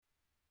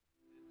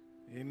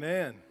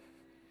Amen.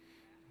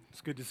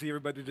 It's good to see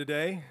everybody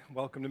today.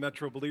 Welcome to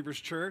Metro Believers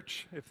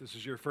Church. If this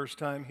is your first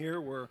time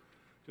here, we're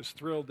just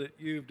thrilled that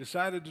you've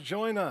decided to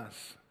join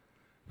us.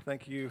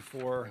 Thank you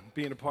for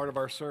being a part of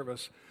our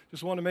service.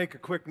 Just want to make a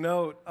quick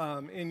note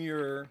in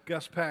your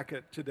guest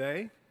packet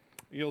today.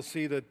 You'll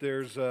see that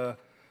there's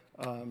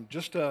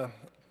just a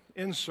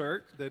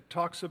insert that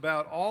talks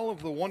about all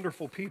of the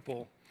wonderful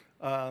people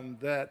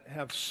that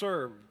have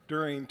served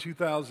during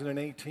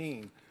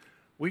 2018.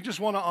 We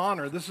just want to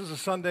honor, this is a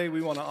Sunday we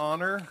want to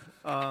honor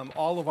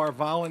all of our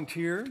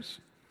volunteers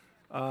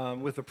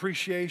with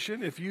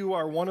appreciation. If you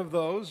are one of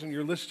those and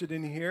you're listed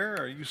in here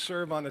or you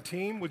serve on a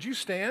team, would you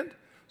stand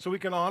so we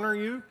can honor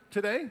you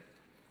today?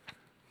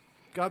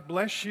 God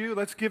bless you.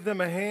 Let's give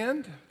them a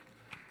hand.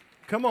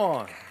 Come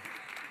on.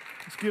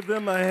 Let's give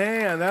them a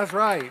hand. That's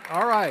right.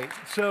 All right.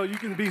 So you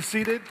can be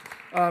seated.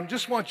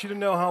 Just want you to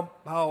know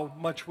how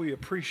much we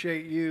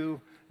appreciate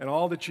you and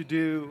all that you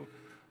do.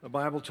 The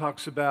Bible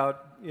talks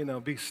about,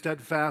 be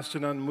steadfast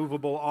and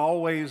unmovable,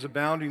 always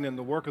abounding in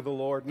the work of the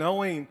Lord,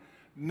 knowing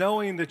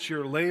that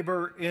your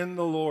labor in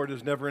the Lord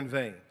is never in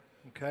vain,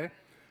 okay?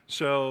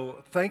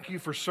 So thank you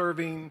for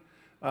serving.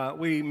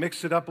 We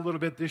mixed it up a little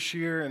bit this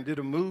year and did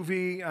a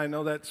movie. I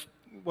know that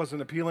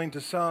wasn't appealing to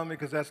some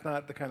because that's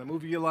not the kind of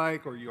movie you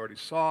like or you already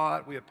saw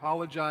it. We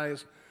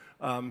apologize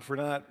for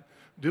not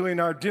doing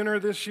our dinner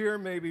this year.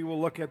 Maybe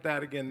we'll look at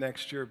that again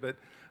next year, but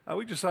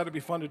we just thought it'd be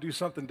fun to do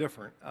something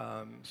different.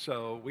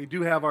 So we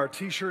do have our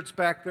T-shirts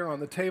back there on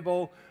the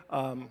table.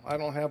 I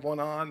don't have one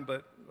on,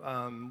 but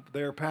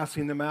they're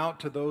passing them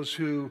out to those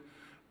who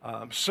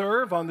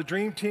serve on the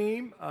Dream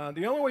Team.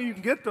 The only way you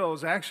can get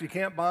those, actually you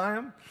can't buy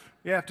them,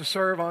 you have to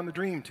serve on the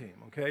Dream Team,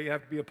 okay? You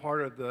have to be a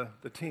part of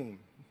the team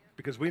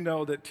because we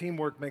know that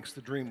teamwork makes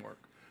the dream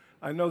work.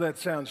 I know that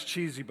sounds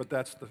cheesy, but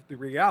that's the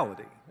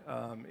reality.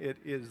 It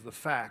is the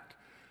fact.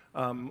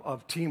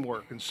 Of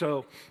teamwork. And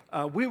so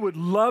we would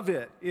love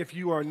it if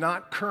you are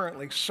not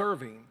currently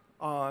serving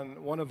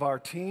on one of our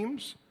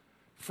teams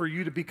for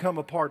you to become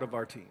a part of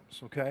our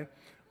teams, okay?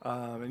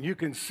 And you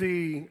can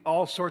see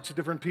all sorts of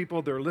different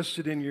people. They're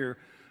listed in your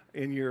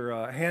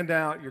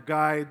handout, your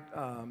guide,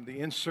 the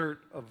insert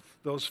of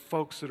those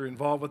folks that are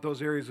involved with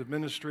those areas of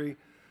ministry.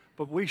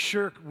 But we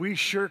sure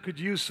could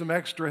use some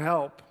extra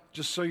help,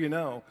 just so you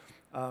know,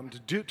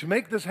 to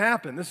make this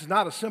happen. This is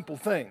not a simple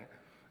thing.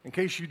 In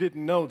case you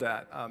didn't know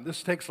that,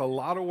 this takes a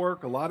lot of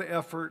work, a lot of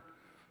effort,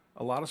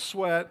 a lot of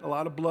sweat, a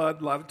lot of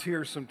blood, a lot of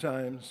tears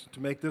sometimes to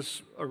make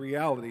this a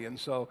reality. And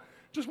so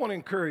just want to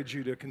encourage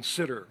you to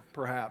consider,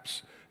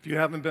 perhaps, if you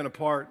haven't been a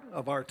part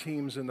of our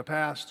teams in the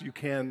past, you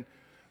can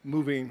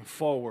moving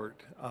forward.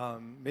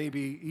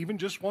 Maybe even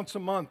just once a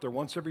month or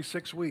once every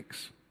 6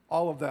 weeks.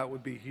 All of that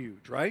would be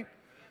huge, right?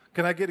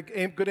 Can I get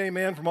a good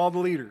amen from all the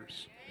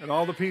leaders and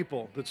all the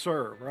people that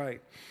serve,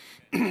 right?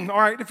 All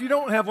right, if you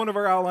don't have one of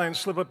our outlines,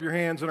 slip up your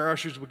hands and our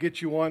ushers will get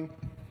you one.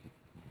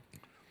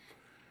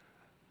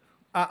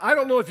 I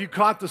don't know if you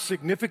caught the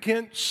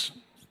significance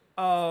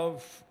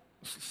of,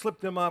 slip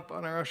them up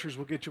and our ushers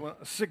will get you one,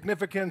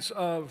 significance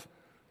of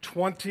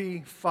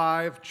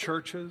 25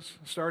 churches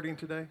starting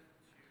today.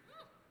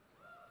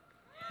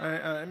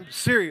 I'm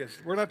serious.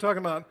 We're not talking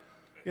about,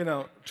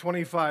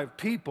 25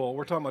 people.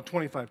 We're talking about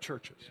 25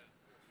 churches.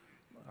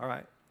 All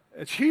right.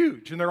 It's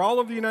huge, and they're all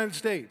over the United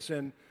States.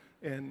 And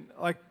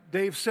like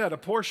Dave said, a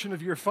portion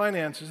of your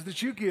finances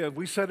that you give,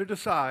 we set it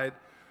aside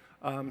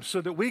so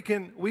that we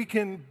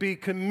can be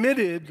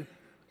committed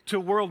to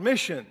world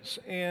missions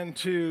and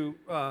to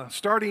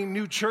starting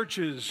new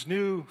churches,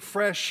 new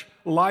fresh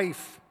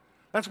life.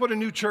 That's what a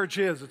new church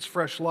is. It's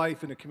fresh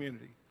life in a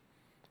community.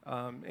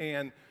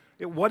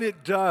 What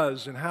it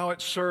does and how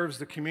it serves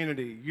the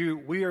community.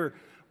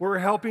 We're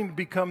helping to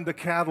become the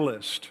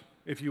catalyst,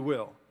 if you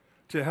will,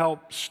 to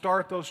help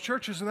start those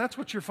churches, and that's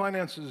what your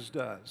finances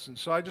does. And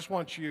so I just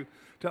want you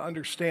to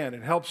understand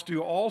it helps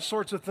do all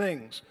sorts of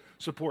things.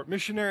 Support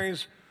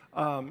missionaries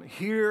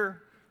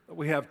here.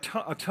 We have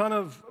a ton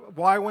of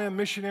YWAM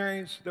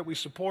missionaries that we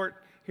support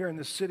here in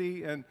the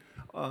city and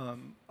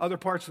other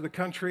parts of the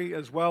country,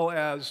 as well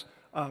as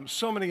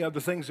so many other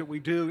things that we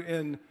do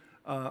in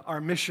our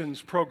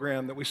missions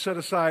program that we set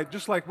aside,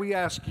 just like we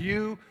ask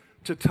you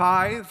to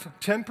tithe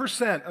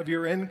 10% of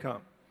your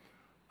income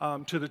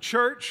to the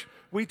church.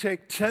 We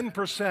take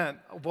 10%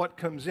 of what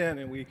comes in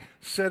and we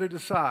set it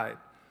aside.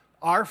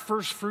 Our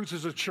first fruits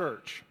as a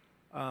church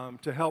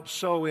to help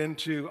sow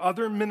into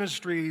other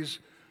ministries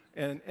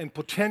and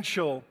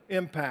potential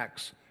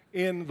impacts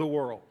in the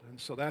world. And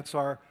so that's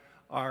our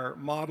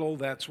model.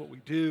 That's what we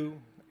do.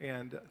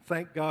 And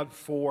thank God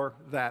for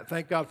that.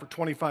 Thank God for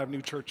 25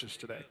 new churches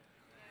today.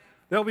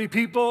 There'll be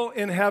people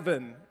in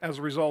heaven as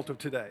a result of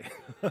today.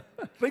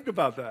 Think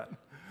about that.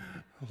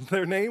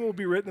 Their name will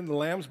be written in the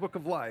Lamb's Book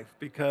of Life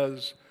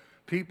because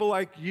people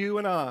like you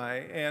and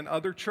I and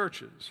other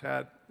churches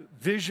had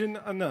vision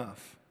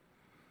enough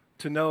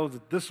to know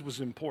that this was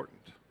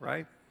important,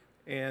 right?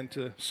 And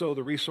to sow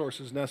the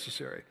resources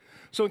necessary.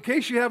 So in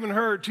case you haven't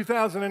heard,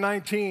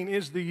 2019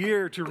 is the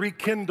year to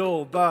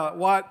rekindle the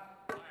what?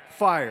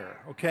 Fire,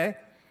 okay?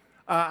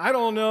 I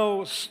don't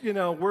know,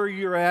 where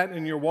you're at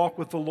in your walk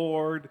with the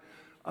Lord.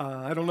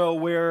 I don't know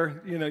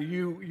where,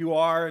 you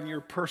are in your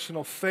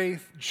personal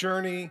faith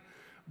journey,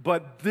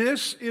 but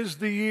this is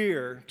the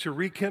year to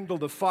rekindle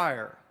the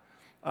fire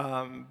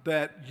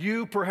that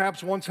you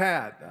perhaps once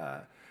had.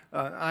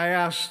 I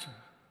asked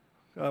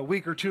a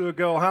week or two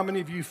ago, how many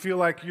of you feel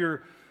like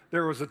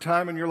there was a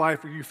time in your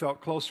life where you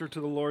felt closer to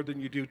the Lord than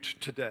you do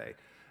today?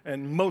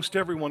 And most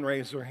everyone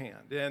raised their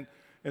hand.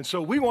 And so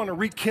we want to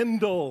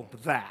rekindle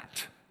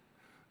that,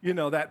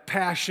 that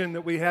passion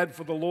that we had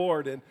for the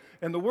Lord.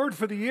 And the word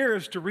for the year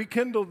is to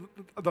rekindle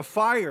the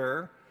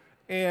fire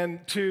and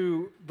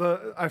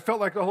I felt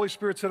like the Holy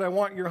Spirit said, I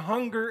want your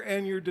hunger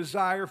and your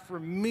desire for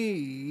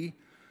me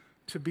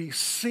to be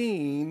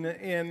seen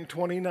in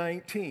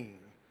 2019.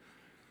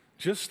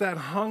 Just that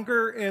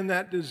hunger and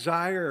that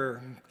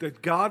desire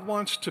that God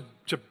wants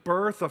to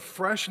birth a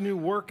fresh new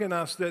work in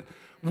us, that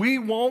we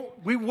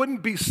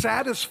wouldn't be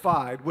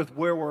satisfied with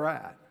where we're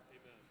at.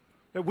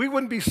 That we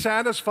wouldn't be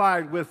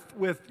satisfied with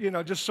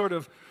just sort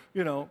of,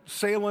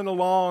 sailing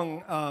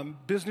along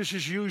business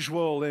as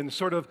usual and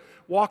sort of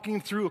walking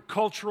through a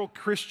cultural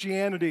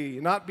Christianity,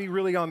 and not be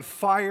really on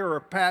fire or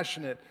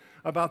passionate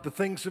about the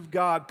things of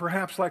God,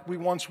 perhaps like we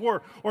once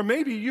were. Or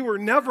maybe you were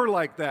never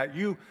like that.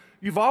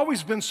 You've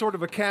always been sort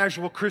of a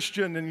casual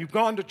Christian, and you've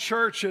gone to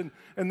church, and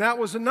that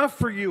was enough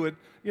for you.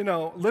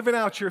 Living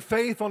out your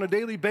faith on a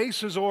daily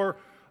basis or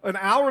an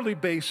hourly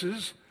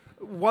basis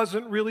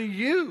wasn't really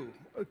you.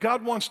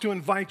 God wants to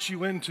invite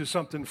you into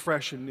something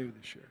fresh and new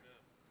this year.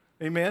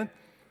 Amen?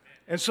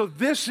 And so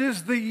this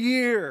is the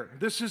year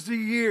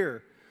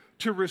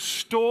to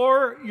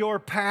restore your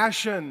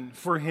passion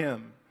for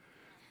Him.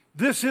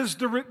 This is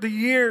the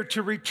year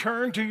to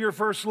return to your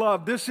first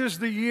love. This is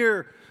the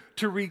year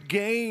to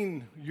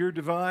regain your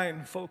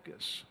divine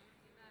focus.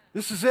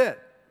 This is it.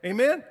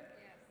 Amen?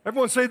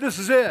 Everyone say, this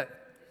is it.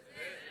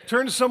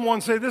 Turn to someone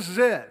and say, this is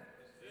it.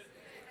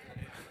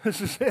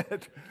 This is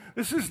it.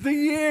 This is the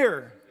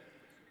year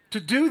to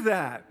do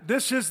that.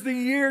 This is the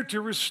year to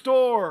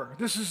restore.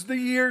 This is the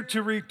year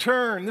to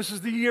return. This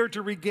is the year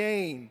to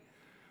regain.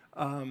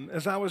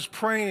 As I was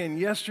praying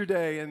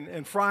yesterday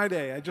and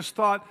Friday, I just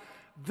thought,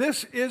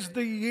 this is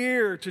the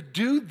year to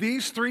do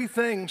these three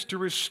things, to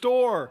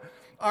restore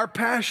our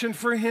passion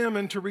for Him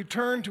and to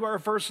return to our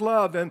first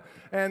love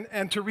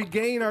and to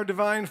regain our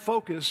divine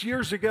focus.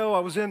 Years ago, I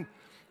was in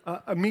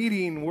a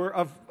meeting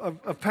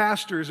of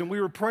pastors, and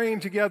we were praying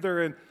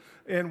together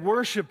and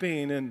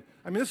worshiping. And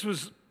this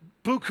was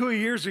buku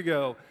years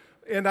ago.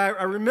 And I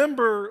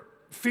remember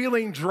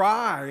feeling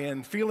dry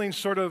and feeling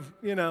sort of,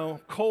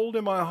 cold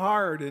in my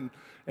heart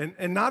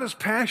and not as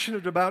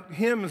passionate about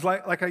Him as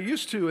like I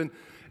used to.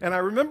 And I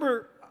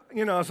remember,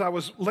 as I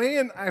was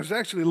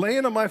actually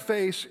laying on my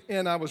face,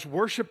 and I was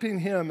worshiping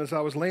Him as I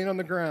was laying on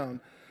the ground.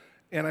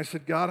 And I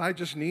said, God, I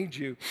just need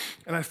you.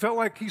 And I felt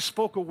like He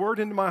spoke a word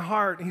into my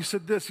heart. And He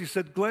said this, He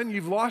said, Glenn,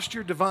 you've lost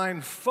your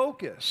divine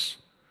focus.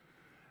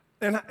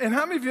 And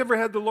how many of you ever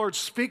had the Lord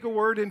speak a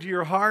word into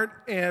your heart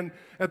and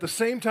at the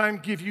same time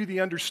give you the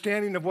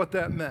understanding of what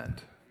that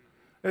meant?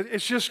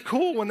 It's just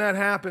cool when that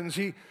happens.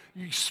 He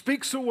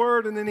speaks a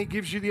word and then He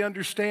gives you the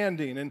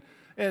understanding.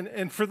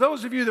 And for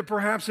those of you that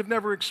perhaps have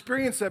never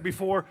experienced that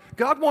before,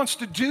 God wants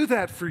to do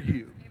that for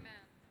you. Amen.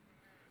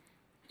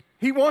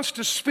 He wants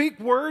to speak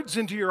words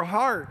into your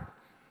heart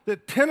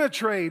that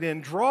penetrate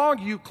and draw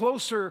you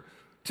closer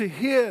to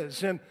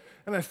His. And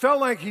I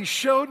felt like He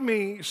showed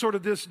me sort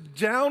of this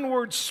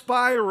downward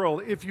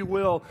spiral, if you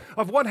will,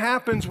 of what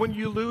happens when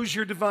you lose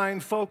your divine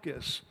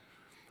focus.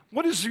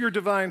 What is your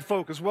divine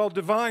focus? Well,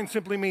 divine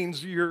simply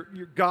means you're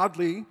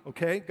godly,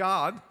 okay,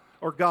 God.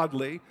 Or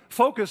godly.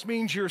 Focus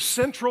means your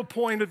central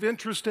point of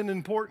interest and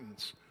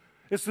importance.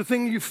 It's the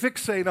thing you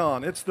fixate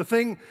on. It's the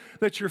thing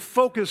that you're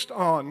focused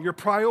on, your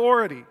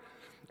priority.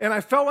 And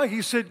I felt like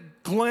He said,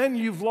 Glenn,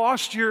 you've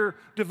lost your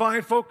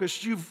divine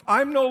focus.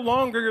 I'm no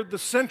longer the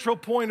central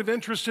point of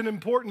interest and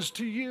importance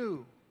to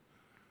you.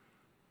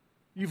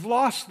 You've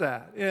lost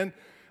that. And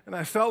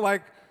I felt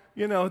like,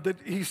 that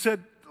He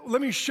said, let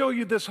me show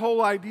you this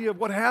whole idea of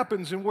what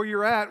happens and where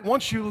you're at.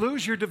 Once you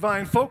lose your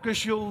divine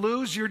focus, you'll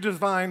lose your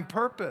divine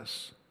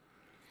purpose.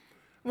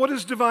 What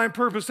is divine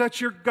purpose?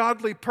 That's your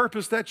godly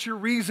purpose. That's your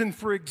reason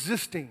for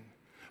existing.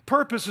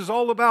 Purpose is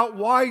all about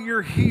why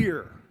you're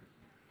here.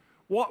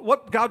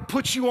 What God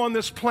puts you on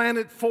this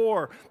planet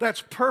for.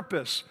 That's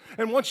purpose.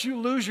 And once you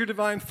lose your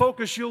divine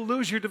focus, you'll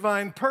lose your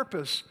divine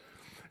purpose.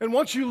 And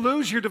once you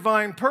lose your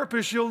divine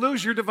purpose, you'll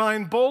lose your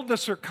divine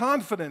boldness or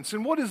confidence.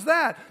 And what is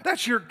that?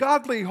 That's your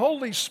godly,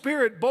 Holy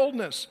Spirit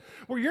boldness,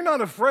 where you're not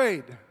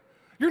afraid.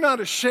 You're not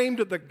ashamed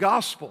of the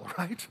gospel,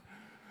 right?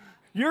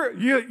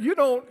 You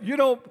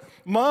don't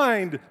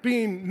mind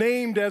being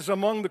named as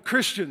among the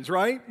Christians,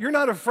 right? You're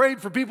not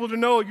afraid for people to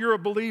know you're a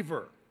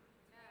believer.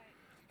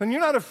 And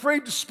you're not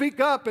afraid to speak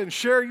up and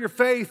share your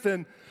faith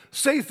and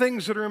say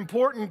things that are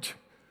important,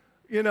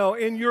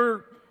 in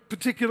your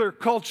particular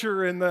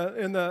culture in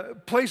the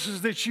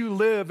places that you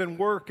live and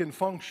work and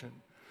function.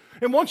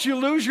 And once you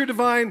lose your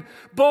divine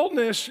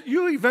boldness,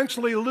 you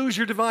eventually lose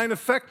your divine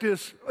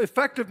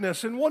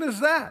effectiveness. And what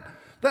is that?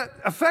 That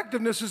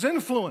effectiveness is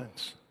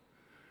influence.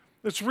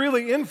 It's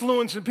really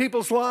influence in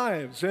people's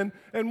lives. And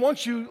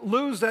once you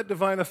lose that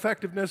divine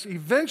effectiveness,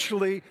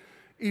 eventually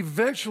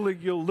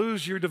you'll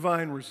lose your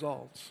divine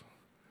results.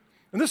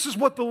 And this is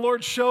what the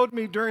Lord showed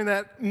me during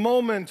that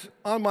moment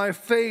on my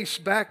face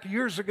back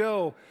years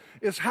ago,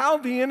 is how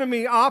the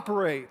enemy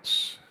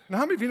operates. Now,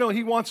 how many of you know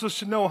he wants us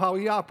to know how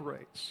he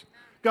operates?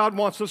 God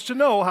wants us to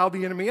know how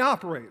the enemy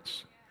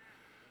operates.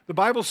 The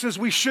Bible says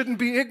we shouldn't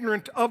be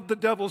ignorant of the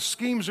devil's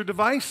schemes or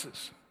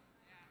devices.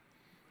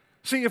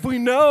 See, if we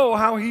know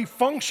how he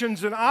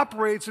functions and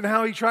operates and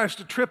how he tries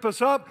to trip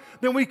us up,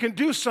 then we can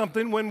do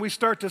something when we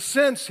start to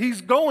sense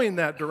he's going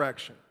that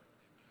direction.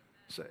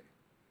 See?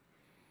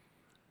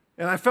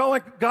 And I felt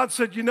like God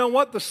said, you know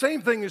what? The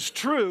same thing is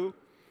true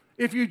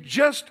if you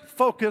just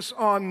focus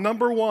on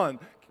number one,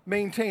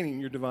 maintaining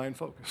your divine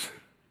focus.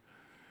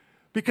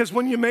 Because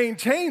when you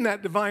maintain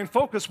that divine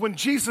focus, when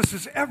Jesus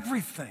is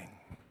everything,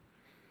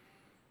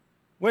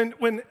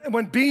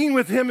 when being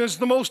with him is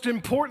the most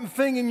important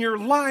thing in your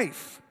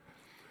life,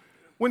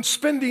 when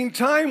spending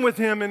time with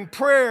him in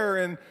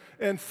prayer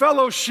and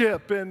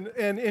fellowship and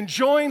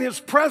enjoying his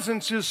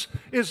presence is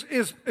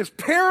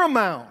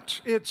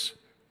paramount. It's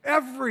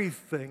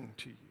everything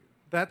to you.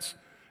 That's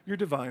your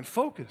divine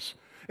focus.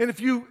 And if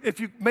you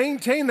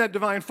maintain that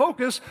divine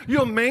focus,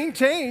 you'll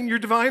maintain your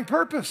divine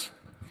purpose.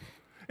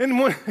 And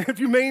if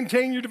you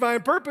maintain your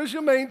divine purpose,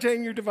 you'll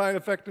maintain your divine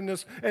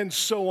effectiveness, and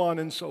so on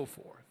and so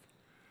forth.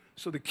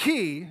 So the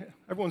key,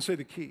 everyone say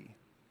the key.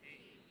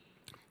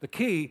 The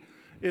key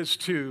is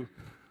to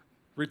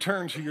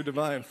return to your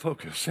divine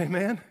focus.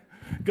 Amen?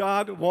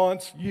 God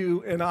wants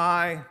you and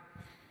I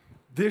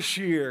this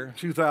year,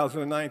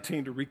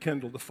 2019, to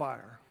rekindle the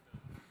fire,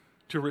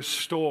 to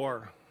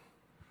restore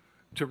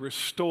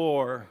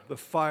the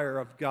fire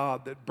of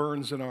God that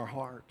burns in our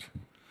heart,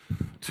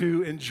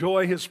 to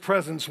enjoy his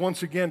presence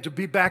once again, to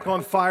be back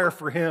on fire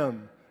for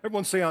him.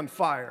 Everyone say on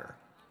fire.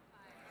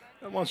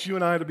 God wants you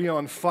and I to be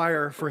on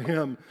fire for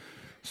him.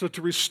 So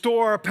to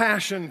restore our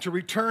passion, to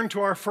return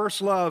to our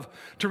first love,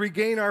 to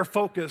regain our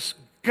focus,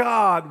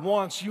 God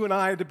wants you and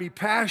I to be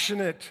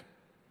passionate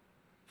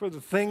for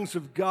the things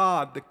of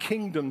God, the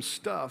kingdom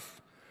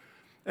stuff.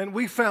 And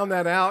we found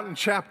that out in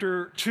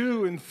chapter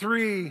 2 and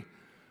 3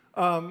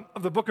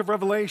 of the book of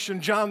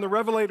Revelation. John the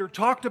Revelator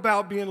talked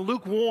about being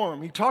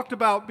lukewarm. He talked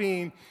about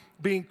being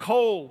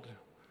cold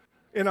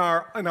in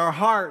our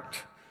heart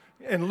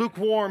and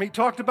lukewarm. He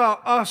talked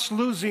about us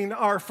losing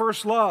our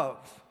first love.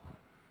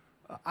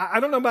 I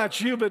don't know about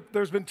you, but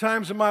there's been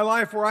times in my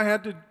life where I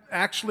had to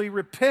actually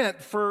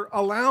repent for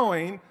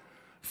allowing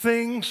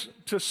things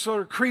to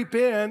sort of creep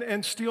in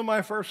and steal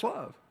my first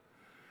love.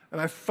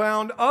 And I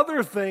found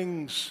other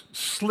things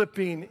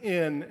slipping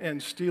in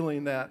and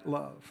stealing that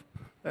love,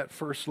 that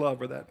first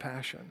love or that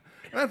passion.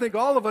 And I think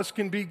all of us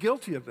can be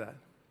guilty of that.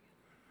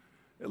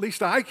 At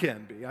least I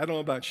can be. I don't know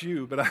about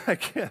you, but I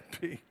can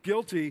be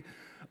guilty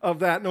of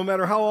that. No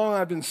matter how long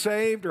I've been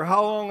saved or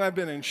how long I've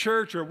been in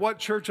church or what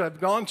church I've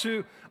gone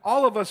to,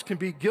 all of us can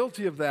be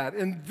guilty of that.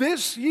 And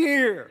this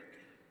year,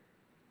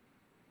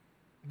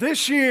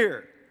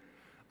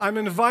 I'm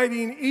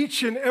inviting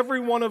each and every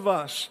one of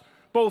us,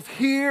 both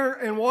here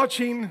and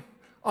watching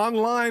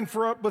online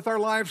with our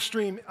live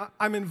stream,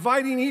 I'm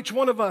inviting each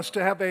one of us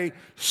to have a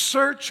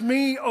search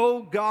me,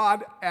 O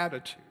God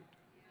attitude.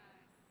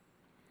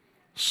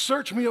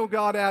 Search me, O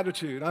God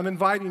attitude. I'm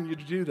inviting you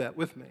to do that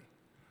with me.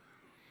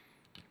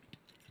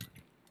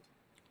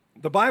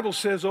 The Bible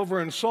says over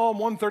in Psalm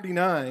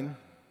 139,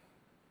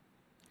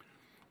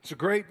 it's a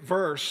great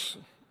verse.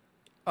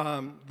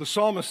 The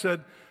psalmist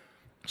said,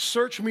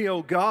 search me,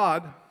 O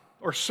God,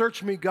 or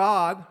search me,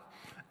 God,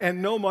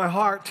 and know my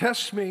heart.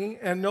 Test me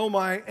and know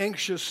my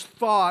anxious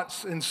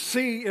thoughts, and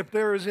see if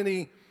there is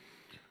any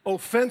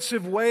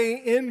offensive way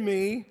in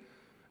me,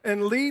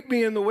 and lead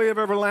me in the way of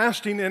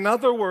everlasting. In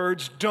other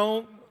words,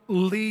 don't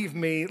leave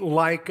me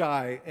like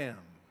I am.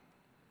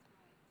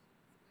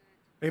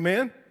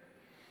 Amen?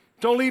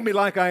 Don't leave me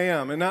like I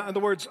am. In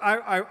other words,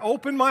 I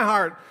open my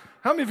heart.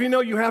 How many of you know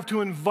you have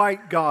to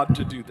invite God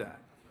to do that?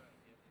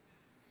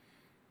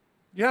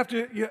 You have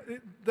to.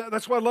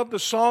 That's why I love the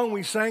song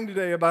we sang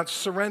today about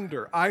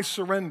surrender. I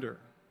surrender.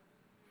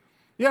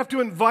 You have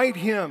to invite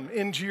him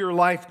into your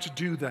life to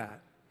do that.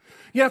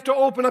 You have to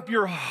open up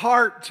your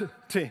heart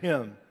to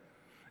him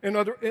in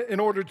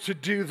order to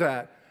do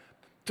that.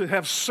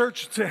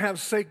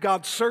 Say,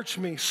 God, search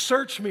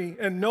me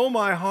and know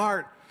my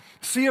heart.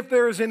 See if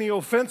there is any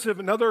offensive,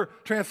 another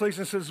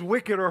translation says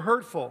wicked or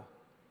hurtful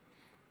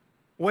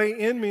way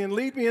in me, and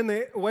lead me in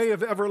the way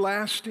of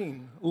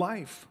everlasting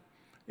life,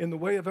 in the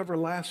way of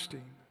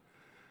everlasting.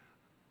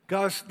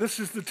 Guys, this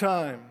is the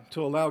time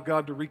to allow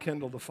God to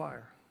rekindle the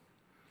fire.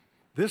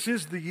 This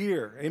is the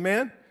year,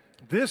 amen?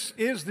 This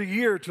is the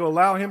year to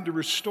allow him to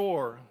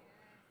restore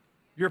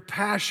your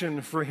passion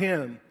for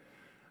him.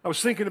 I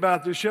was thinking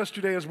about this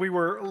yesterday as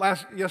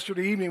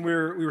yesterday evening, we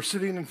were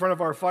sitting in front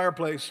of our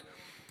fireplace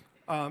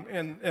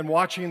and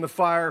watching the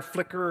fire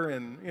flicker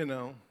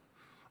and,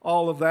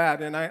 all of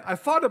that. And I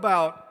thought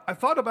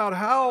about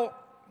how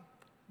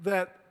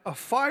that a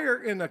fire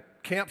in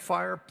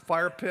campfire,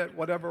 fire pit,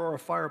 whatever, or a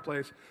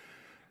fireplace,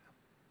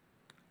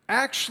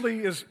 actually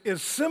is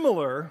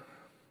similar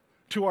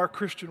to our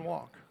Christian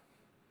walk.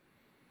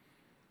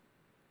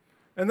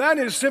 And that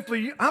is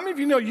simply, how many of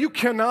you know you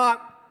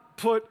cannot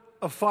put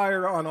a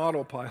fire on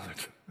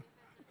autopilot?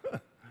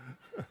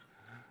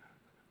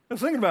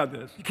 Let's think about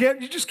this.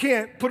 You just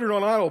can't put it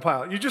on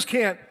autopilot. You just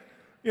can't,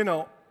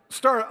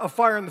 start a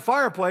fire in the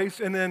fireplace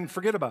and then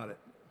forget about it.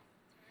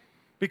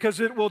 Because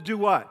it will do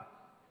what?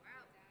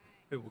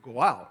 It will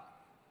go out.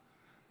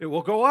 It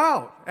will go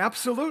out,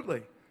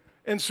 absolutely.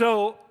 And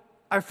so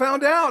I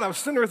found out, I was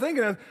sitting there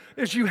thinking,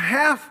 is you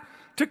have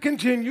to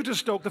continue to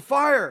stoke the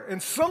fire.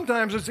 And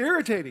sometimes it's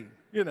irritating,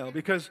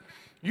 because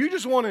you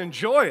just want to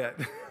enjoy it.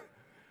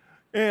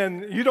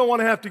 And you don't want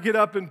to have to get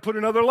up and put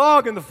another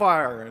log in the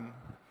fire and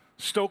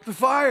stoke the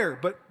fire.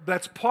 But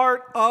that's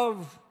part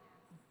of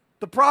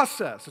the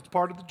process. It's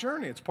part of the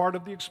journey. It's part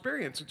of the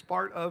experience. It's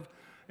part of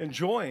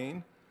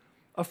enjoying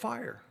a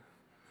fire.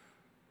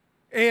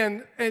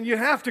 And you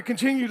have to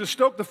continue to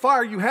stoke the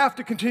fire. You have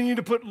to continue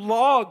to put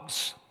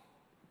logs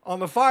on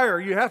the fire.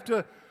 You have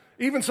to,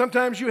 even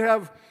sometimes you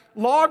have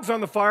logs on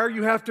the fire,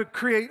 you have to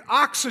create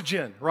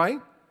oxygen, right?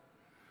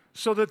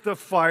 So that the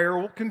fire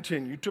will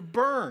continue to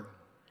burn.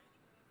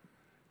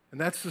 And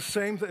that's the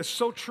same, it's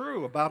so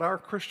true about our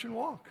Christian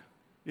walk.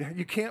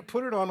 You can't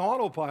put it on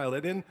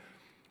autopilot. And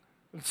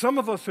some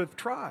of us have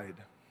tried.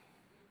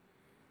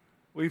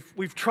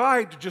 We've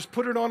tried to just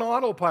put it on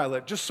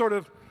autopilot, just sort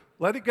of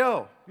let it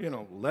go,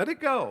 let it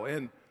go.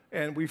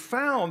 And we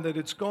found that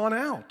it's gone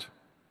out.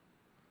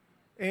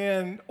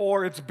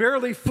 Or it's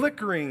barely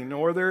flickering,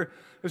 or there's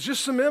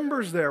just some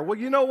embers there. Well,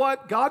 you know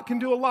what? God can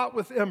do a lot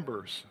with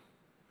embers.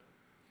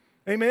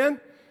 Amen?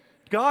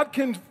 God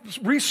can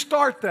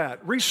restart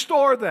that,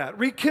 restore that,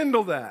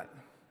 rekindle that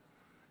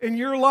in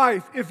your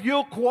life if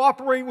you'll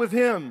cooperate with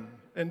Him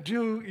and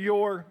do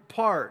your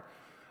part.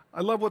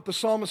 I love what the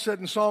psalmist said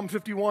in Psalm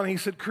 51. He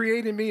said,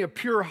 "Create in me a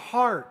pure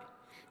heart,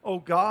 O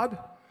God,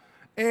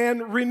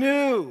 and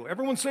renew."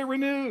 Everyone say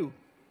renew.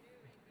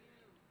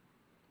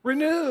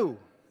 Renew.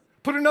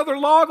 Put another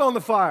log on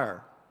the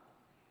fire.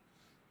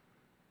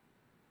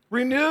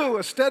 Renew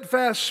a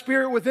steadfast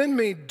spirit within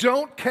me.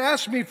 Don't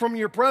cast me from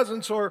your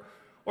presence or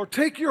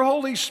take your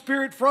Holy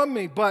Spirit from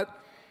me, but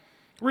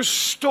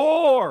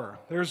restore.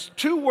 There's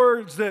two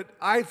words that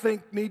I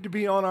think need to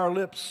be on our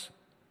lips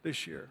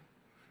this year.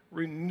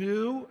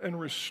 Renew and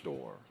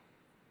restore.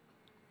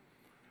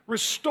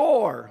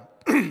 Restore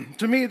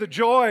to me the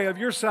joy of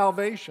your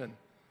salvation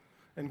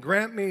and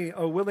grant me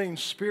a willing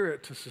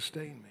spirit to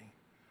sustain me.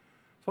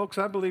 Folks,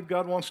 I believe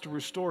God wants to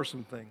restore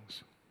some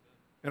things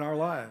in our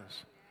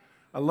lives.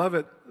 I love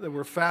it that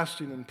we're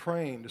fasting and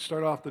praying to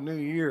start off the new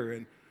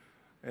year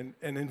and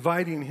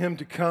inviting Him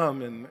to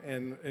come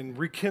and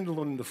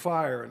rekindling the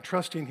fire and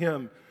trusting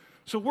Him.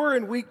 So we're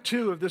in week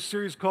 2 of this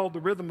series called The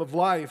Rhythm of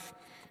Life,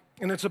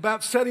 and it's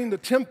about setting the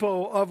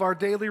tempo of our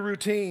daily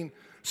routine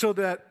so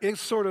that it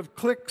sort of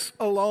clicks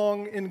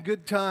along in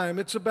good time.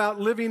 It's about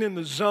living in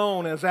the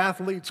zone, as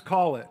athletes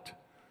call it,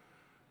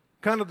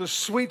 kind of the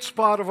sweet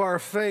spot of our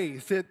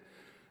faith.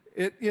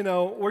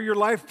 Where your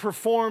life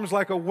performs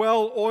like a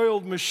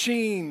well-oiled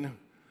machine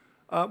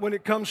when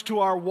it comes to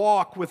our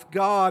walk with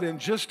God and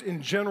just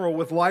in general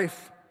with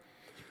life.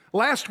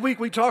 Last week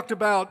we talked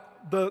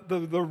about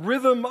the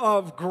rhythm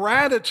of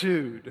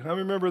gratitude. I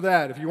remember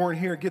that. If you weren't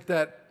here, get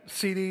that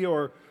CD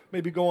or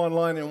maybe go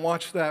online and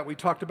watch that. We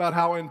talked about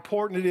how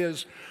important it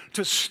is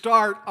to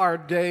start our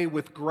day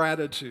with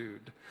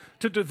gratitude,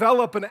 to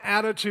develop an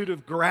attitude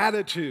of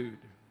gratitude,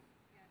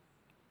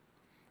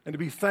 and to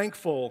be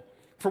thankful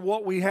for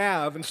what we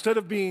have instead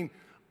of being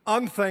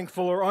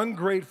unthankful or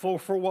ungrateful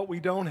for what we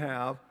don't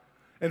have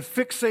and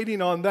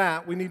fixating on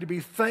that. We need to be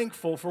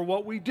thankful for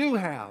what we do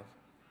have.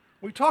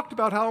 We talked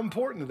about how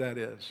important that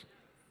is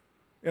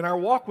in our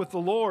walk with the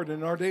Lord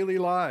in our daily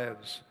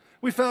lives.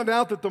 We found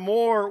out that the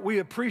more we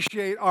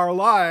appreciate our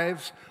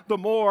lives, the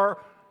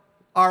more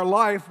our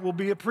life will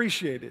be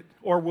appreciated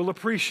or will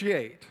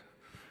appreciate.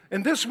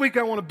 And this week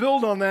I want to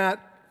build on that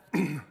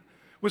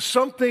with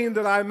something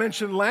that I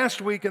mentioned last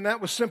week, and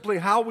that was simply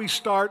how we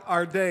start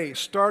our day,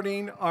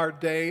 starting our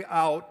day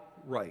out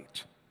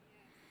right.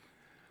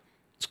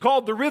 It's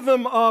called the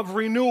rhythm of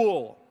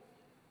renewal,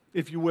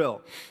 if you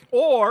will,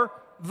 or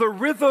the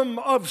rhythm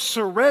of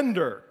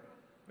surrender.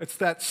 It's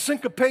that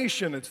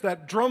syncopation, it's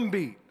that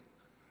drumbeat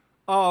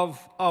of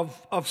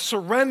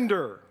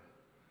surrender,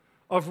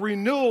 of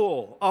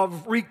renewal,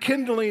 of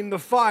rekindling the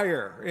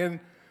fire. And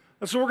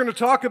that's what we're going to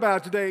talk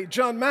about today.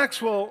 John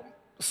Maxwell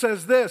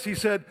says this. He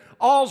said,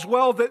 all's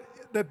well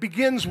that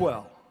begins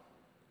well.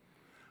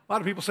 A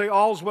lot of people say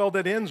all's well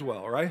that ends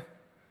well, right?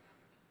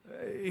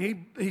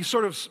 He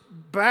sort of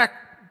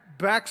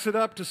backs it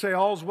up to say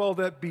all's well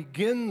that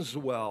begins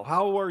well.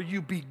 How are you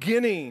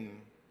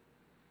beginning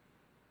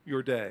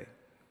your day?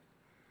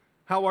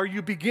 How are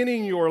you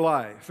beginning your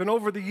life? And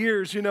over the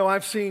years,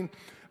 I've seen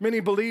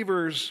many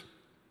believers,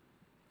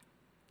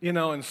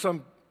 in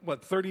some,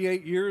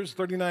 38 years,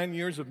 39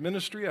 years of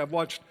ministry, I've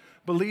watched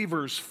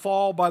believers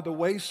fall by the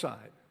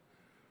wayside.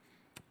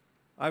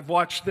 I've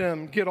watched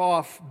them get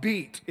off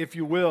beat, if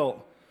you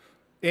will,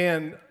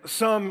 and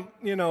some,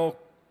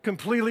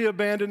 completely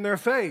abandon their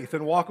faith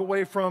and walk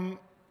away from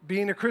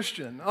being a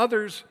Christian.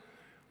 Others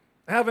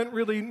haven't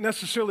really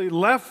necessarily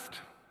left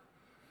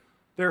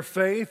their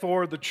faith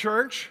or the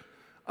church,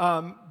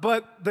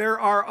 but there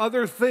are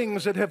other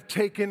things that have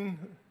taken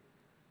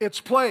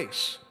its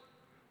place.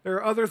 There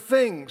are other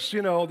things,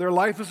 their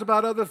life is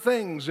about other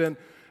things, and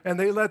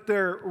they let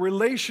their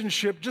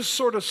relationship just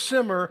sort of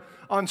simmer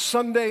on a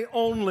Sunday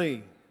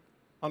only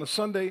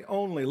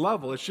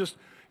level. It's just,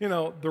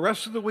 the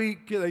rest of the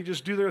week they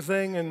just do their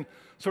thing and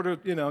sort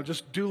of,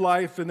 just do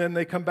life, and then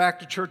they come back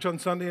to church on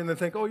Sunday and they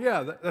think, oh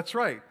yeah, that's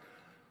right,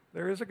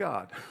 there is a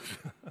God.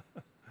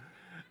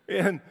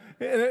 and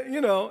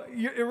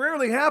it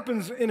rarely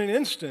happens in an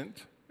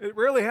instant. It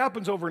rarely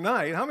happens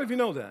overnight. How many of you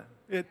know that?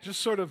 It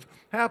just sort of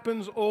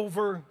happens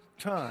over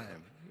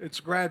time. It's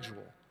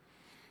gradual.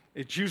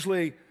 It's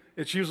usually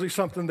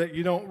something that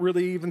you don't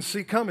really even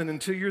see coming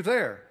until you're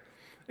there.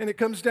 And it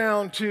comes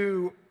down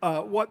to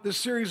what this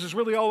series is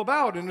really all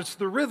about, and it's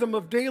the rhythm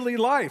of daily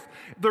life.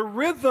 The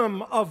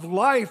rhythm of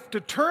life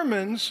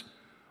determines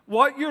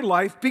what your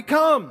life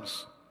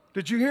becomes.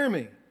 Did you hear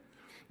me?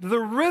 The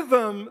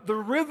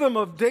rhythm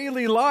of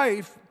daily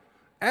life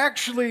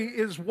actually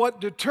is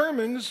what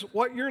determines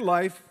what your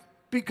life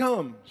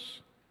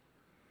becomes.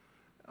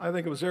 I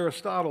think it was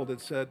Aristotle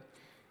that said,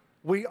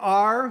 "We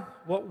are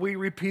what we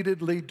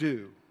repeatedly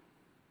do."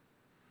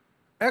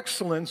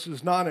 Excellence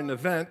is not an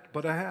event,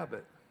 but a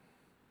habit.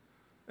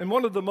 And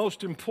one of the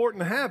most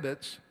important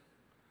habits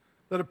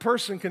that a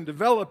person can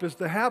develop is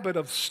the habit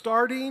of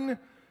starting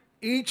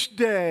each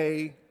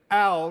day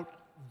out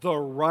the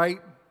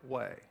right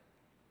way.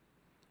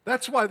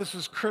 That's why this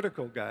is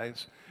critical,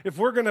 guys. If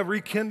we're going to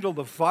rekindle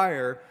the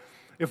fire,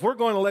 if we're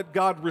going to let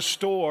God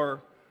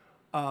restore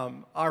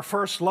our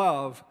first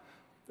love,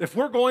 if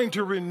we're going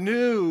to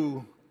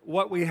renew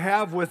what we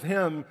have with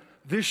Him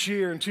this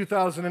year in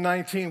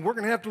 2019, we're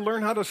going to have to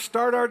learn how to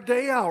start our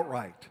day out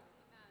right.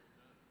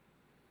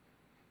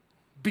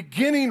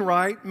 Beginning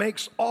right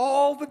makes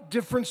all the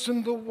difference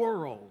in the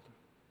world.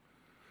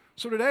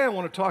 So today I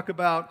want to talk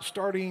about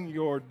starting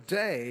your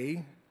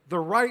day the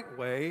right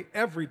way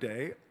every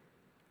day,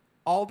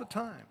 all the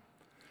time.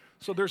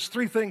 So there's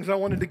 3 things I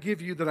wanted to give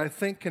you that I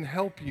think can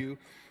help you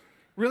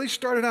really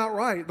start it out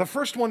right. The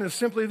first one is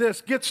simply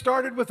this: get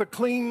started with a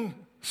clean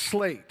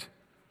slate.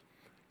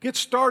 Get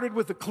started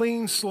with a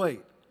clean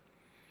slate.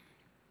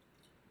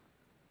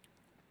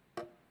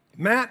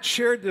 Matt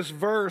shared this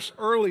verse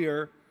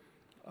earlier,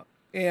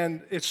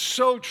 and it's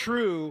so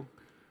true.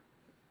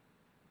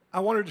 I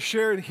wanted to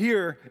share it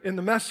here in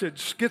the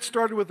message. Get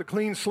started with a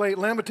clean slate.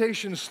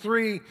 Lamentations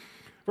 3,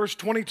 verse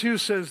 22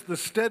 says, "The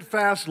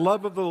steadfast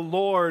love of the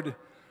Lord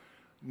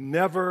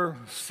never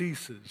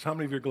ceases." How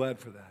many of you are glad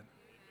for that?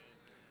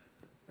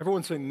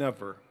 Everyone say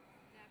never.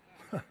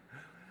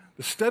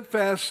 The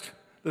steadfast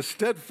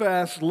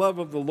love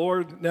of the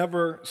Lord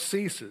never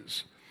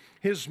ceases.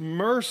 His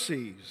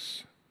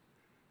mercies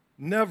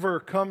never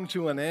come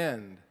to an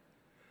end.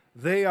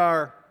 They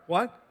are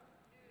what?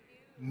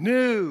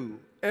 New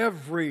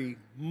every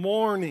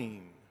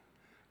morning.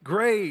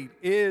 Great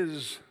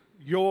is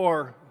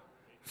your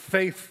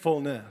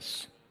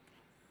faithfulness.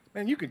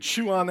 Man, you could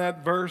chew on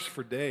that verse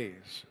for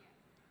days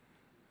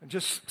and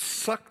just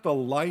suck the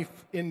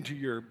life into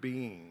your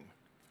being.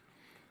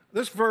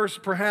 This verse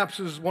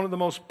perhaps is one of the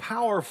most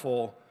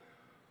powerful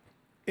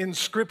in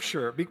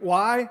Scripture.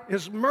 Why?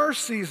 His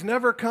mercies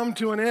never come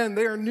to an end.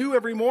 They are new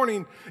every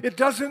morning. It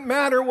doesn't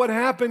matter what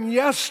happened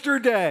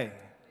yesterday.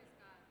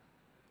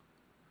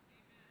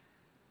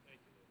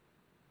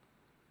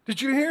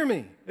 Did you hear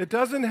me? It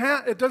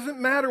doesn't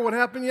matter what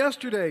happened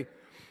yesterday.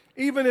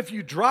 Even if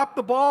you dropped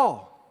the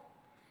ball,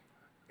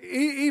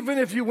 even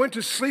if you went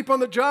to sleep on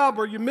the job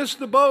or you missed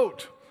the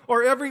boat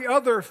or every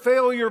other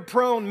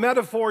failure-prone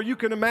metaphor you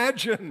can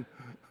imagine.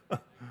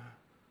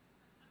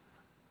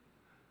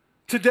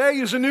 Today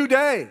is a new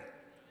day.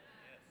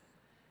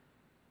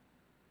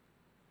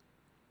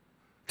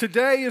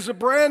 Today is a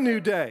brand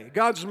new day.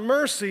 God's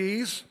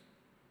mercies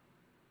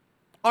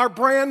are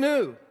brand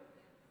new.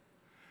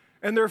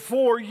 And they're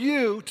for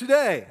you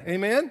today.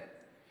 Amen?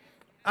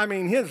 I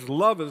mean, His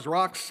love is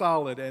rock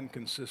solid and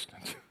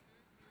consistent.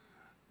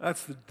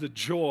 That's the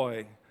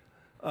joy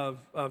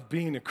of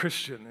being a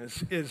Christian,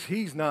 is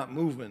He's not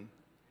moving.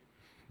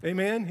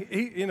 Amen?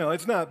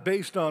 It's not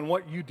based on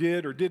what you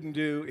did or didn't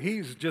do.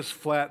 He's just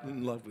flat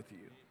in love with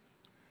you.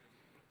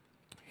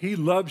 He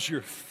loves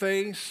your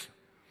face.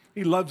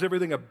 He loves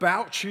everything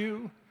about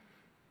you.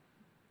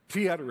 If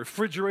He had a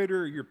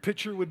refrigerator, your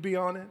picture would be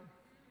on it.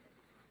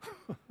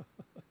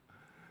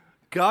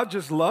 God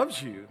just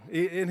loves you,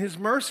 and His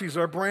mercies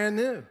are brand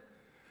new.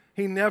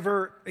 He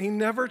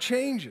never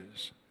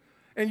changes.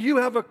 And you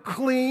have a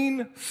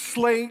clean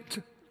slate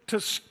to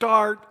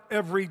start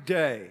every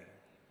day.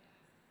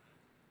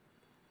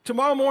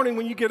 Tomorrow morning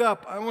when you get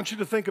up, I want you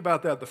to think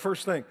about that. The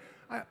first thing,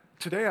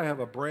 today I have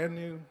a brand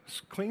new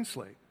clean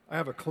slate. I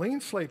have a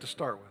clean slate to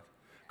start with.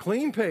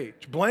 Clean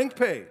page, blank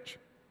page.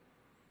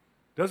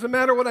 Doesn't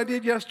matter what I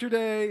did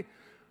yesterday.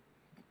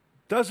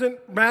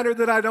 Doesn't matter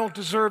that I don't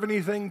deserve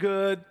anything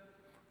good.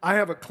 I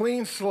have a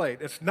clean slate.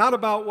 It's not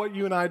about what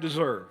you and I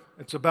deserve.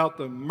 It's about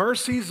the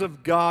mercies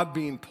of God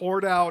being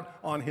poured out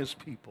on his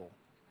people.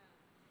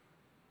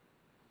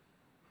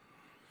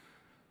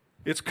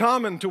 It's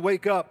common to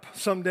wake up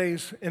some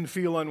days and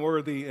feel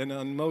unworthy and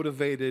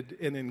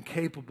unmotivated and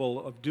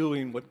incapable of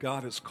doing what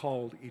God has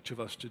called each of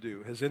us to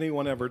do. Has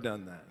anyone ever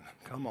done that?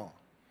 Come on.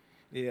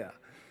 Yeah.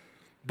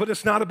 But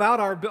it's not about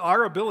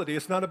our ability.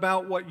 It's not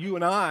about what you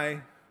and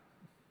I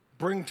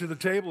bring to the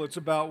table. It's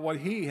about what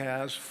he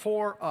has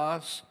for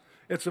us.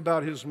 It's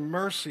about his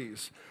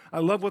mercies. I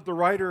love what the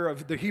writer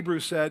of the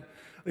Hebrews said.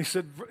 He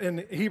said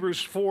in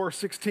Hebrews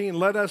 4:16,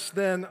 let us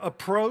then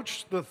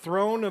approach the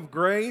throne of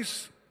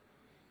grace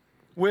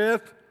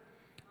with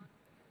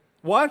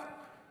what?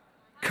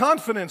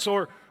 Confidence,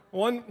 or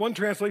one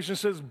translation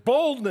says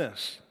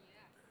boldness.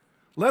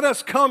 Let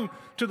us come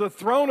to the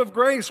throne of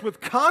grace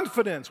with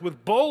confidence,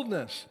 with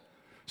boldness,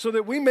 so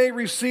that we may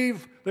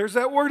receive, there's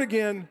that word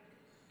again,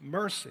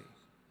 mercy.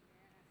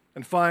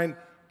 And find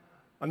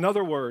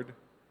another word,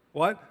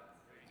 what?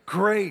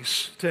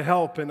 Grace to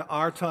help in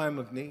our time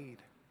of need.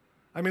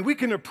 I mean, we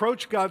can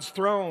approach God's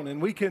throne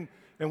and we can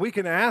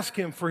ask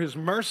him for his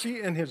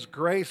mercy and his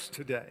grace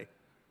today,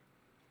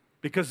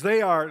 because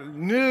they are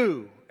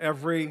new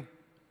every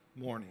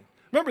morning.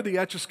 Remember the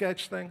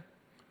Etch-a-Sketch thing?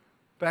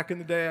 Back in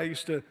the day, I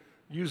used to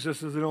use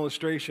this as an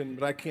illustration,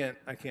 but I can't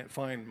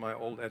find my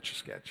old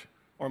Etch-a-Sketch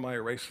or my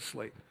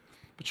Erase-a-Slate.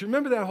 But you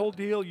remember that whole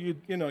deal?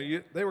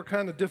 They were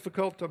kind of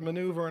difficult to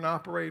maneuver and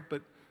operate,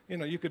 but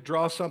you could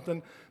draw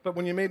something. But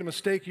when you made a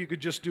mistake, you could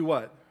just do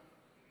what?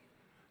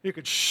 You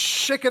could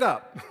shake it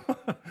up.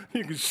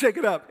 You could shake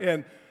it up,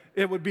 and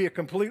it would be a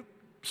complete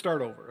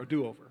start over, a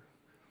do-over.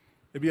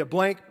 It'd be a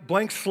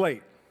blank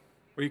slate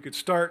where you could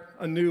start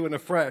anew and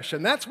afresh.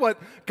 And that's what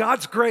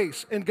God's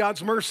grace and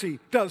God's mercy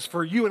does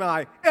for you and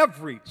I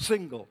every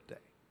single day.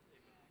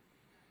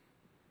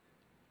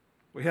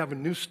 We have a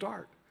new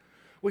start.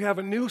 We have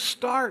a new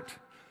start.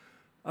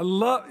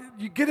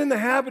 You get in the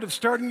habit of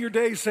starting your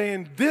day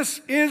saying, this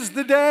is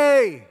the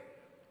day.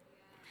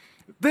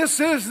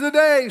 This is the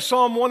day,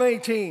 Psalm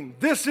 118.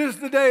 This is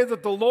the day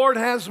that the Lord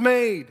has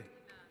made.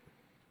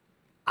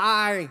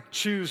 I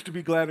choose to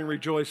be glad and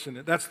rejoice in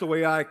it. That's the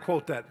way I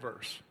quote that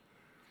verse.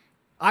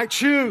 I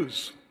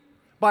choose,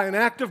 by an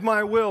act of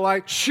my will, I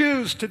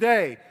choose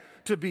today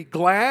to be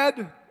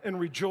glad and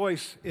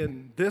rejoice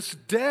in this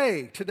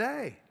day,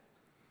 today.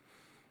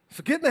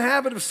 So get in the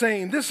habit of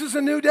saying, this is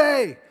a new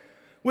day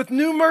with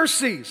new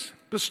mercies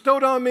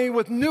bestowed on me,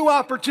 with new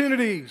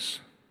opportunities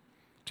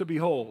to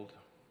behold.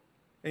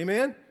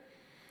 Amen?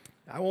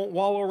 I won't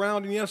wallow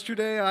around in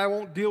yesterday.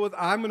 I'm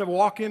going to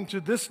walk into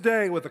this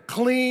day with a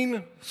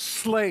clean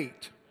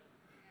slate,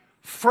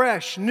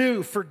 fresh,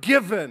 new,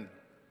 forgiven,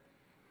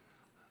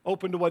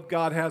 open to what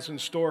God has in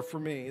store for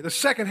me. The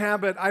second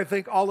habit I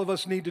think all of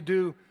us need to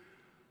do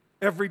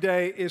every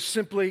day is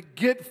simply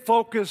get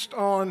focused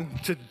on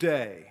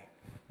today.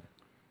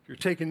 If you're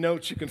taking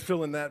notes, you can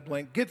fill in that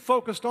blank. Get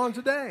focused on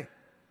today.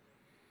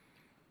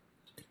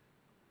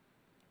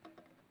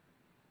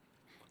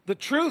 The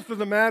truth of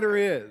the matter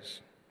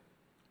is,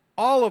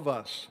 all of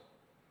us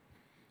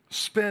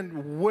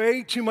spend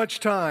way too much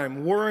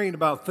time worrying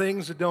about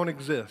things that don't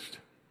exist.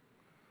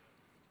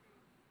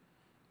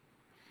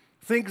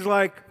 Things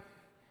like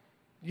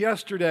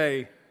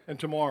yesterday and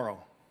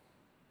tomorrow.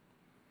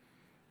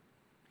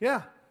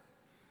 Yeah.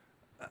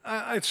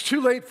 It's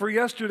too late for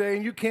yesterday,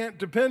 and you can't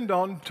depend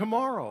on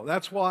tomorrow.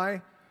 That's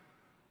why,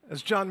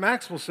 as John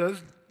Maxwell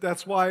says,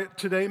 that's why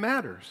today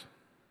matters.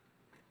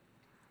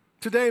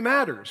 Today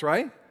matters,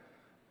 right?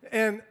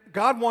 And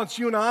God wants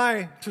you and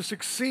I to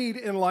succeed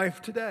in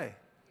life today.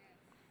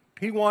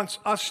 He wants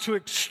us to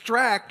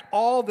extract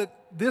all that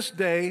this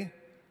day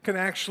can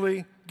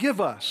actually give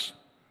us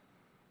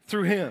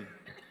through Him.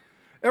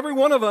 Every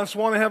one of us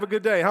want to have a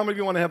good day. How many of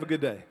you want to have a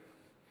good day?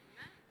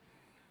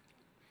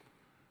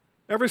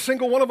 Every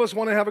single one of us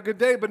want to have a good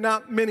day, but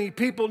not many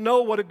people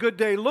know what a good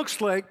day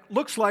looks like,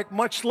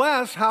 much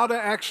less how to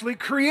actually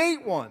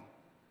create one.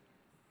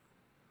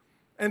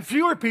 And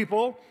fewer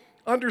people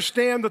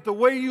understand that the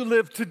way you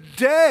live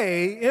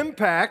today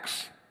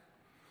impacts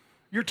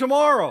your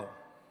tomorrow.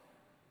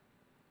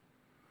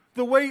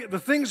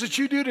 The things that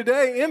you do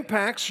today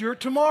impacts your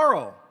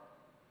tomorrow,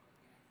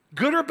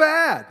 good or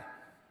bad.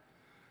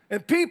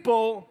 And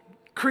people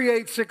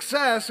create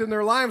success in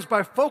their lives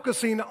by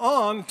focusing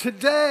on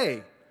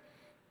today.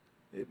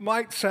 It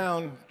might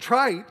sound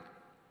trite,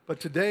 but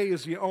today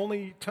is the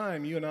only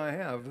time you and I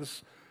have.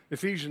 This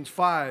Ephesians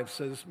 5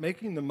 says,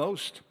 making the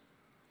most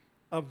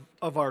of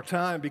our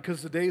time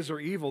because the days are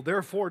evil.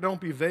 Therefore, don't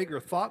be vague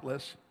or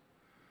thoughtless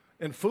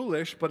and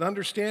foolish, but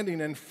understanding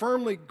and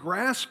firmly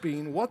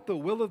grasping what the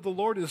will of the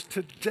Lord is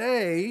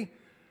today.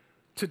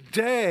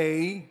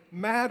 Today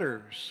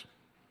matters.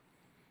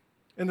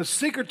 And the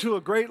secret to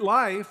a great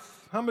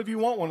life, how many of you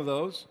want one of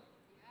those?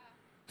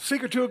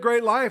 Secret to a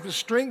great life is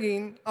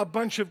stringing a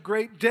bunch of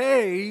great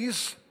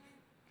days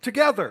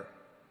together.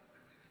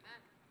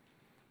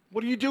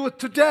 What do you do with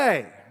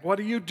today? What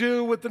do you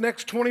do with the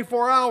next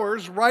 24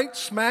 hours right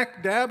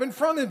smack dab in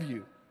front of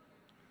you?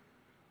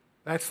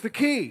 That's the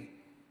key.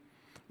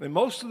 And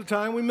most of the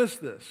time we miss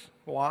this.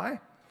 Why?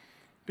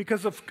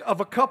 Because of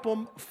a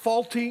couple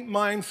faulty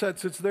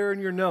mindsets that's there in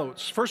your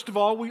notes. First of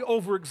all, we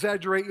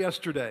over-exaggerate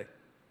yesterday.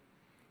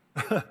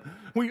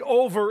 We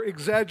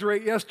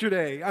over-exaggerate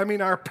yesterday. I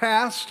mean, our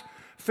past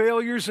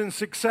failures and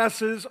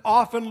successes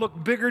often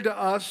look bigger to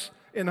us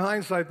in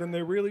hindsight than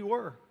they really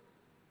were.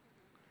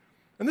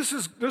 And this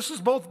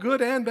is both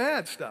good and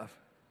bad stuff.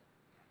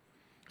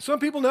 Some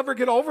people never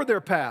get over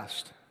their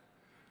past.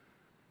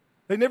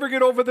 They never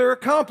get over their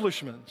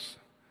accomplishments.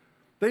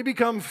 They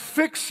become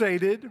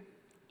fixated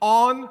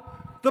on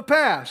the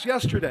past,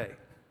 yesterday,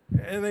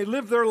 and they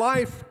live their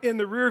life in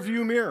the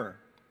rearview mirror.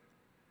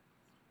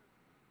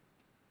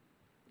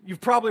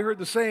 You've probably heard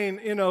the saying,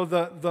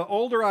 the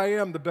older I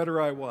am, the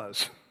better I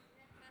was.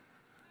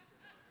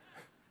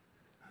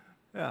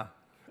 Yeah.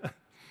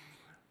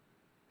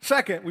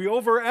 Second, we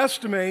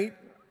overestimate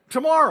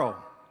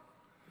tomorrow.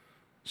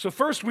 So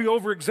first, we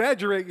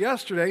over-exaggerate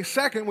yesterday.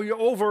 Second, we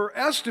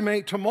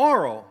overestimate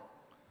tomorrow.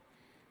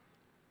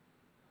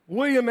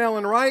 William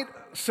Allen Wright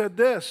said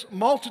this: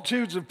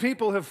 multitudes of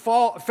people have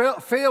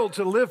failed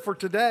to live for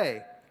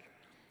today.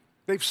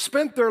 They've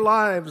spent their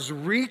lives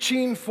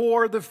reaching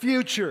for the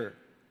future.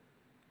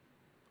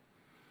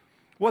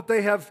 What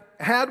they have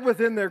had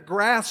within their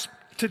grasp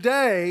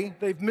today,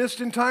 they've missed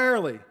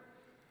entirely,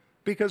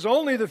 because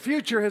only the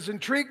future has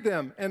intrigued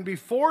them. And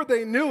before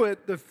they knew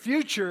it, the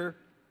future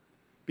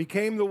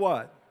became the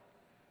what?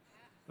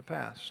 The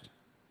past.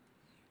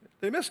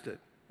 They missed it.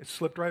 It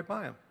slipped right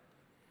by them.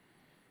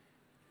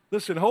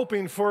 Listen,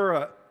 hoping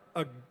for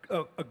a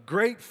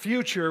great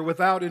future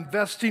without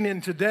investing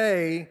in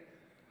today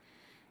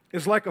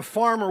is like a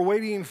farmer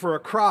waiting for a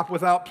crop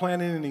without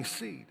planting any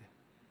seed.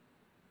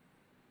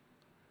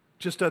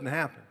 Just doesn't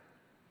happen.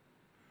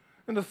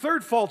 And the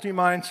third faulty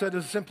mindset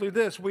is simply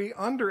this: we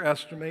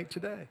underestimate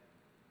today.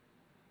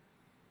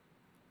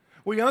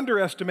 We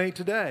underestimate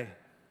today.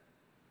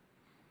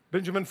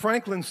 Benjamin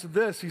Franklin said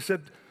this. He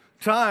said,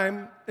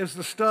 time is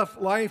the stuff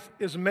life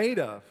is made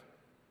of.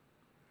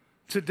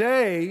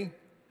 Today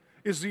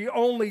is the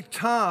only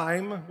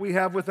time we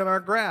have within our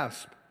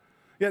grasp.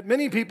 Yet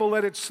many people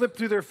let it slip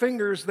through their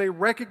fingers. They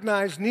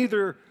recognize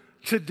neither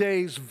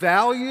today's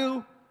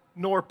value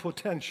nor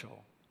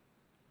potential.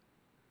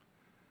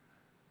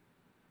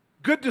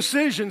 Good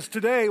decisions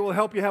today will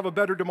help you have a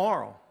better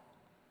tomorrow.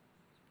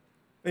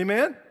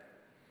 Amen?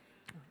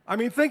 I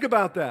mean, think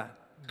about that.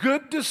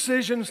 Good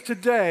decisions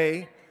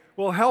today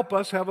will help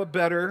us have a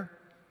better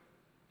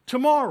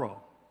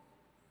tomorrow.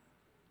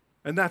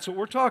 And that's what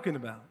we're talking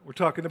about. We're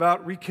talking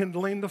about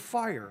rekindling the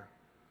fire.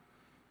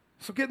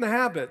 So get in the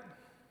habit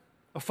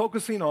of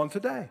focusing on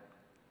today.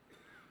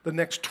 The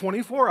next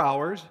 24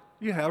 hours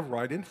you have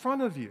right in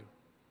front of you.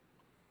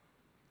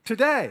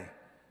 Today.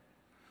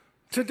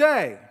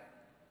 Today.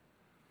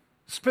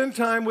 Spend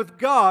time with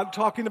God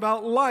talking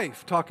about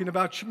life, talking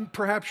about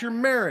perhaps your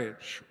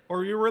marriage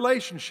or your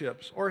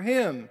relationships or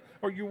Him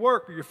or your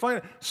work or your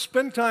finance.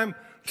 Spend time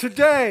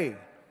today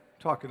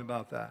talking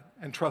about that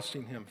and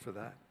trusting Him for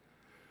that.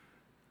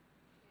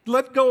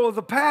 Let go of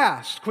the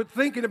past. Quit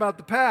thinking about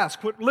the past.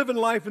 Quit living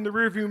life in the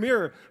rearview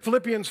mirror.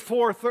 Philippians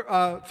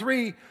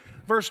 3,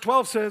 verse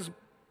 12 says,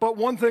 but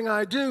one thing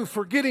I do,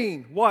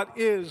 forgetting what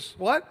is,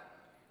 what?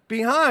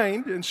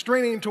 Behind and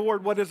straining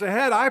toward what is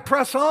ahead, I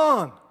press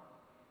on.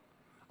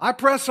 I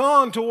press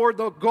on toward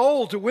the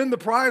goal to win the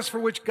prize for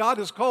which God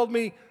has called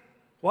me,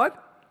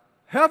 what?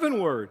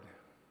 Heavenward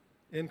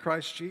in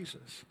Christ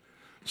Jesus.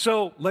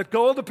 So let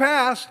go of the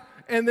past.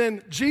 And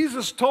then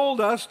Jesus told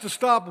us to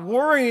stop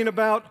worrying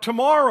about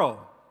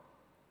tomorrow.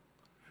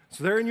 It's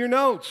there in your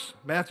notes,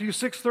 Matthew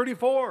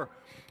 6:34.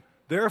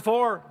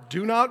 Therefore,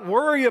 do not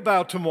worry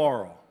about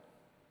tomorrow.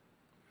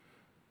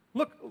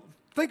 Look,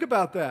 think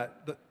about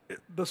that.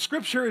 The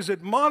Scripture is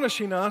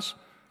admonishing us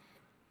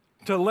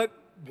to let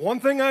one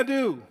thing I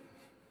do,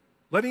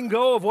 letting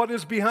go of what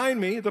is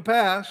behind me, the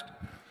past,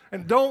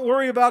 and don't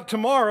worry about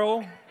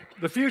tomorrow,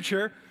 the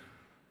future.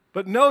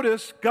 But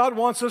notice, God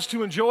wants us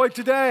to enjoy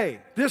today.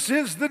 This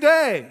is the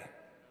day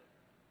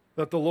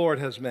that the Lord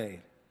has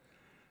made.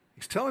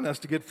 He's telling us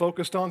to get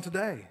focused on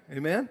today.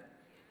 Amen?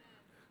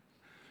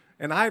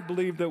 And I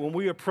believe that when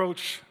we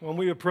approach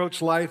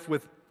life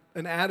with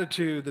an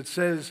attitude that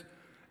says,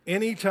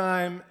 any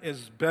time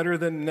is better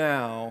than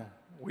now,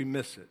 we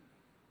miss it.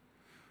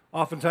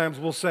 Oftentimes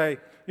we'll say,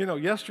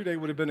 yesterday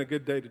would have been a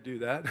good day to do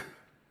that.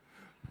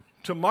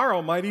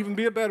 Tomorrow might even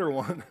be a better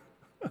one.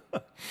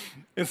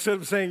 Instead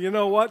of saying, you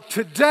know what,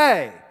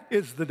 today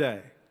is the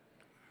day.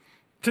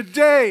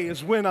 Today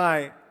is when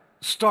I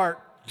start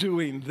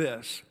doing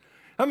this.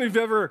 How many of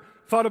you ever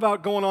thought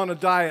about going on a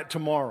diet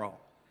tomorrow?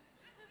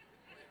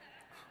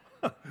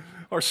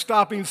 Or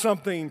stopping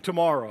something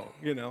tomorrow,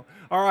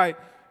 All right,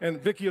 and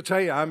Vicki will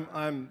tell you,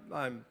 I'm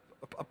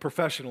a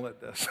professional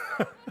at this.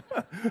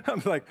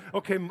 I'm like,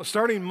 okay,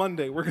 starting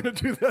Monday, we're going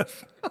to do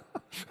this.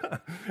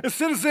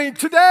 Instead of saying,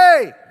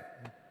 today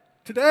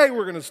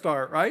we're going to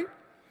start, right?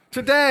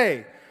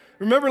 Today.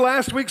 Remember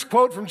last week's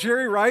quote from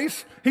Jerry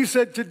Rice? He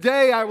said,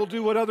 today I will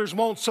do what others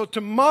won't, so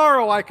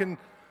tomorrow I can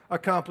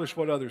accomplish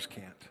what others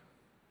can't.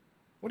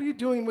 What are you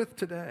doing with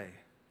today?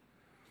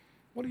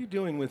 What are you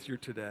doing with your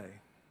today?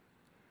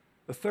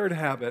 The third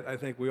habit I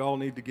think we all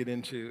need to get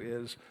into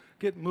is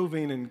get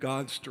moving in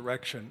God's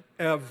direction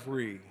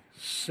every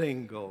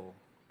single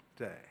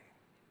day.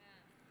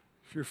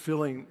 If you're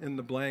filling in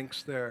the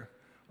blanks there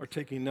or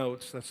taking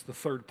notes, that's the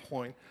third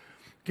point.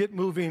 Get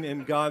moving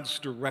in God's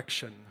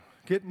direction.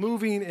 Get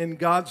moving in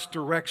God's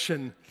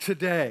direction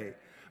today.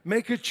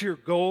 Make it your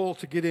goal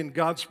to get in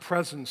God's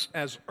presence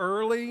as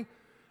early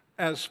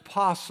as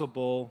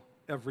possible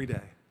every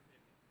day.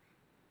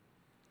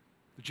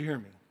 Did you hear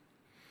me?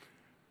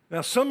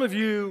 Now, some of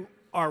you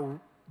are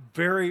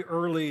very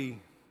early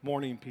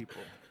morning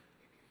people.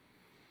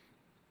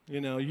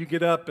 You know, you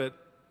get up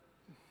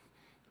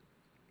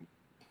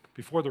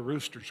before the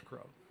roosters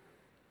crow.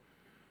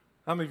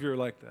 How many of you are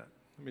like that?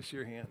 Let me see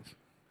your hands.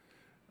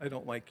 I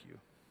don't like you.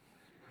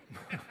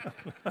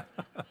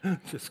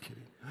 Just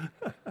kidding.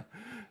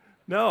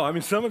 No, I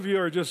mean, some of you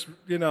are just,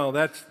 you know,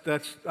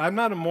 I'm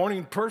not a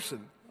morning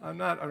person. I'm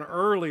not an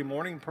early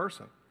morning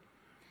person.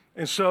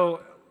 And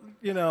so,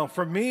 you know,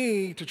 for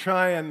me to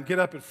try and get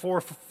up at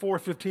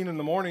 4:15 in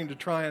the morning to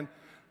try and,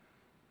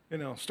 you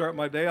know, start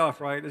my day off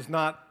right it's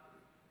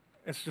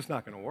just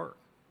not going to work,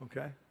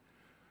 okay?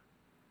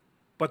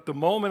 But the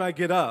moment I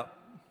get up,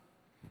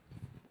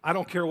 I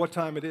don't care what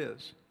time it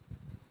is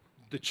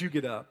that you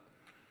get up,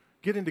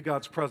 get into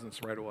God's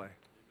presence right away.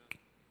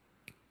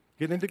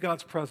 Get into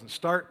God's presence.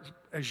 Start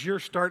as you're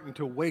starting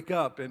to wake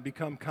up and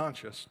become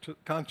conscious to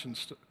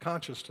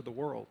the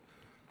world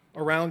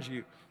around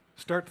you.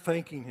 Start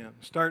thanking Him.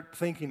 Start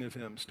thinking of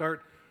Him.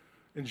 Start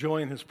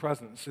enjoying His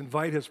presence.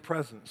 Invite His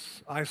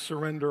presence. I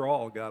surrender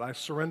all, God. I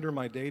surrender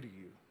my day to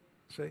you.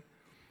 See?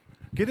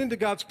 Get into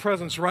God's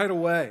presence right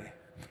away.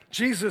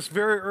 Jesus,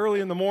 very early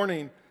in the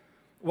morning,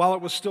 while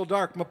it was still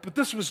dark, but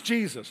this was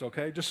Jesus,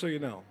 okay, just so you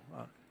know.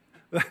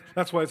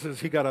 That's why it says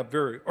He got up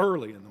very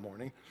early in the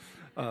morning.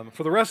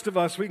 For the rest of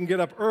us, we can get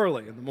up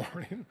early in the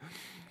morning.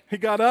 He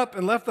got up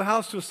and left the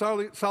house to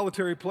a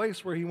solitary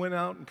place where He went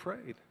out and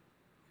prayed.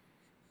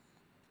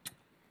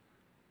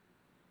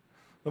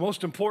 The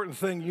most important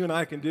thing you and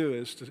I can do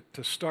is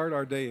to start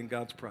our day in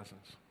God's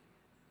presence.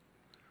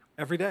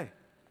 Every day.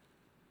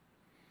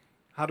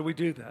 How do we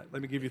do that?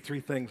 Let me give you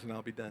 3 things and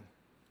I'll be done.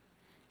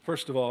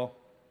 First of all,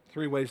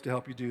 3 ways to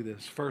help you do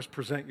this. First,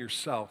 present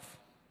yourself.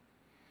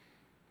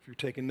 If you're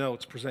taking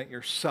notes, present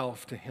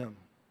yourself to Him.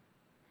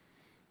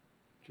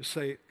 Just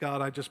say,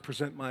 God, I just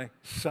present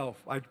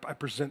myself. I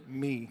present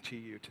me to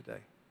you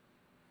today.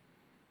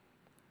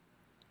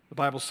 The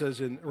Bible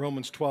says in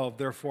Romans 12,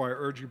 therefore I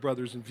urge you,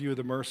 brothers, in view of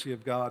the mercy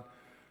of God,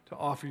 to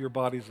offer your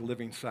bodies a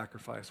living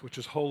sacrifice, which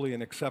is holy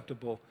and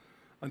acceptable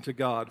unto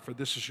God, for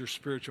this is your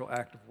spiritual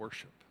act of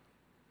worship.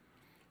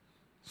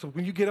 So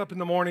when you get up in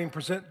the morning,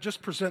 present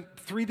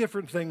 3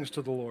 different things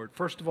to the Lord.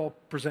 First of all,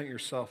 present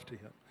yourself to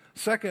Him.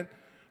 Second,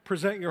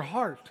 present your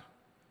heart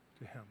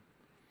to Him.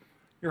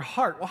 Your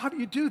heart. Well, how do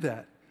you do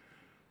that?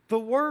 The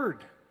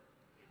Word.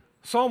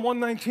 Psalm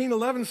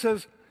 119:11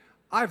 says,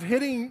 I've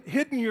hidden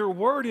your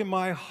word in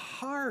my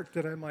heart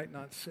that I might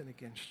not sin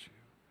against you.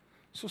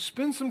 So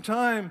spend some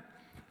time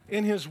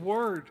in His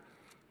Word,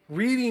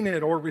 reading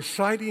it or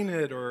reciting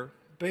it or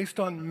based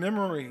on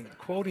memory,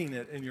 quoting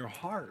it in your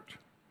heart.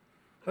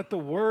 Let the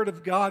Word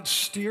of God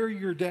steer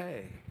your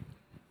day.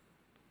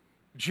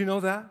 Did you know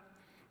that?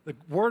 The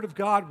Word of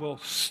God will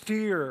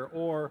steer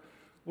or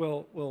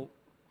will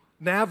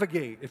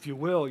navigate, if you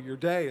will, your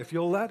day, if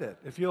you'll let it,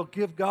 if you'll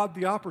give God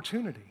the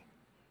opportunity.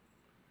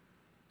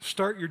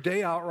 Start your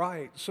day out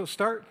right. So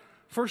start,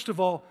 first of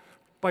all,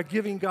 by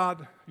giving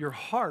God your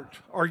heart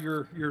or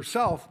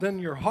yourself, then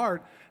your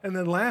heart, and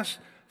then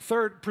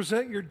third,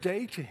 present your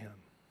day to Him.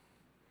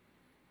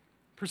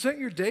 Present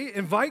your day.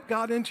 Invite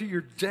God into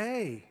your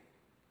day.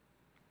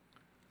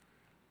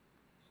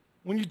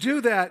 When you do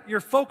that, you're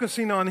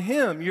focusing on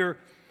Him. You're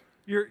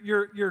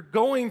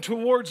going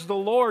towards the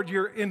Lord.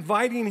 You're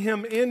inviting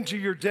Him into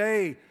your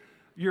day.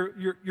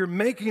 You're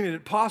making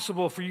it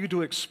possible for you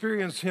to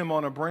experience Him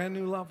on a brand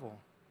new level.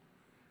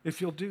 If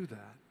you'll do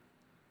that.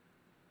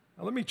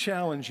 Now, let me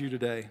challenge you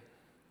today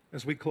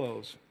as we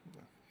close.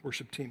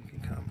 Worship team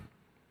can come.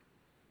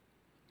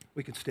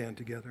 We can stand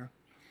together.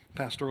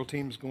 Pastoral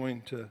team is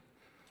going to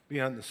be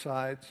on the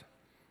sides.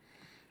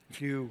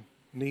 If you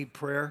need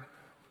prayer,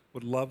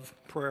 would love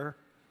prayer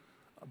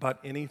about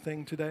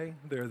anything today,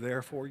 they're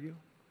there for you.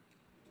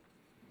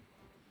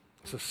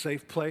 It's a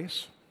safe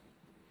place.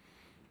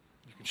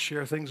 You can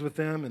share things with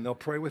them and they'll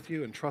pray with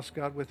you and trust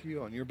God with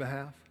you on your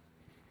behalf.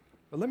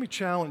 But let me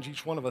challenge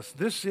each one of us.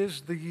 This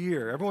is the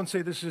year. Everyone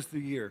say this is the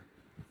year.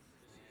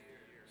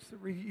 It's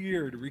the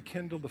year to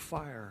rekindle the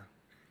fire,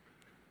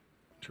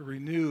 to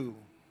renew,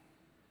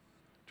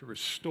 to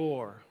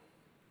restore.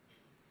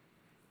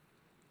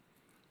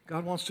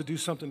 God wants to do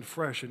something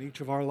fresh in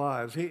each of our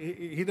lives.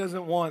 He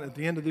doesn't want at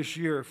the end of this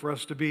year for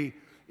us to be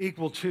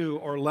equal to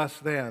or less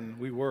than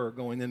we were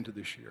going into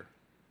this year.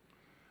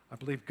 I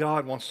believe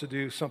God wants to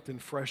do something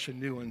fresh and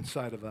new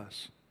inside of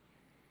us.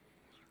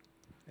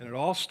 And it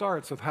all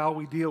starts with how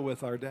we deal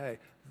with our day.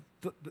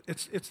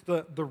 It's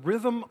the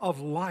rhythm of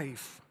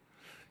life.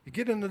 You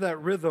get into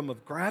that rhythm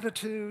of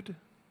gratitude,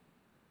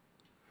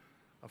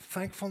 of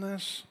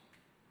thankfulness.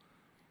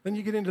 Then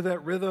you get into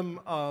that rhythm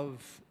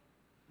of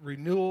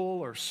renewal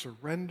or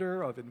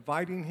surrender, of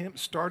inviting Him,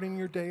 starting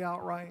your day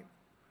out right.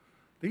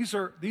 These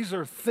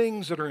are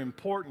things that are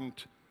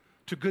important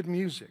to good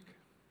music.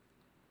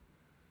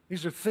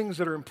 These are things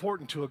that are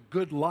important to a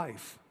good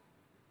life.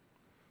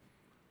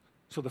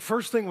 So the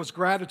first thing was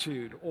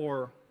gratitude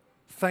or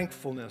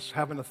thankfulness,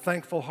 having a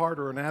thankful heart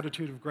or an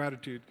attitude of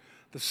gratitude.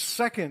 The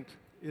second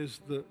is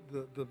the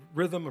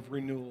rhythm of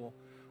renewal,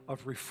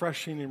 of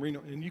refreshing and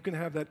renewal. And you can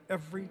have that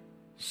every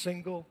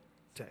single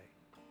day.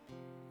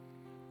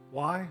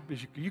 Why?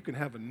 Because you can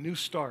have a new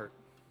start,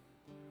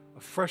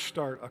 a fresh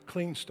start, a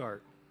clean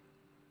start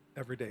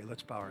every day.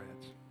 Let's bow our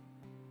heads.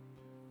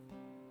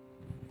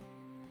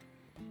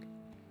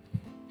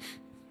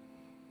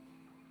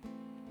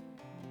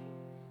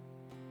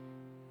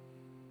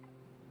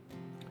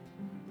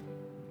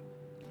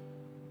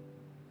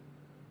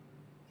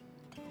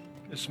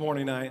 This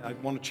morning, I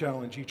want to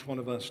challenge each one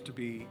of us to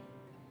be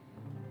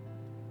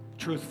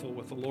truthful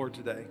with the Lord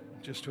today,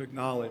 just to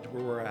acknowledge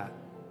where we're at.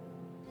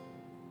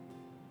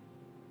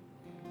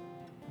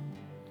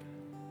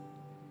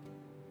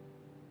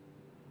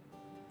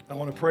 I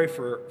want to pray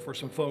for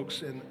some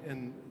folks,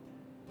 and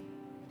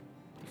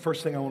the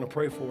first thing I want to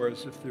pray for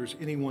is if there's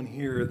anyone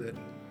here that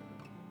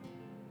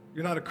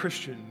you're not a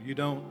Christian,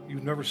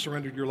 you've never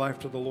surrendered your life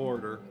to the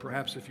Lord, or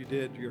perhaps if you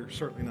did, you're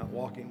certainly not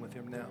walking with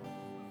Him now.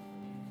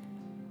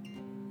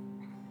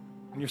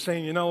 And you're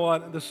saying, you know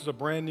what, this is a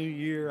brand new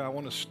year. I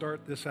want to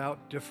start this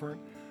out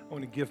different. I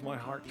want to give my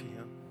heart to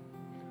Him.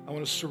 I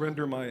want to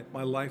surrender my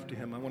life to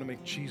Him. I want to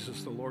make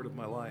Jesus the Lord of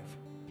my life.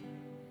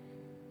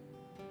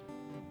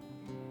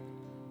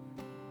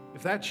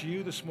 If that's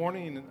you this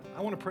morning,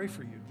 I want to pray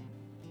for you.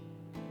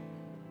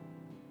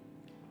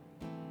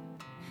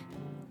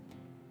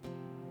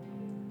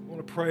 I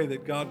want to pray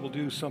that God will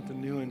do something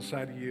new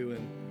inside of you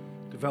and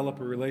develop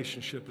a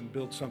relationship and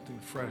build something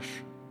fresh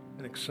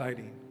and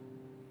exciting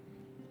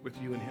with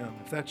you and Him.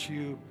 If that's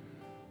you,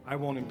 I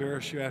won't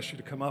embarrass you, ask you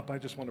to come up. I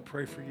just want to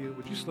pray for you.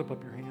 Would you slip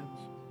up your hands?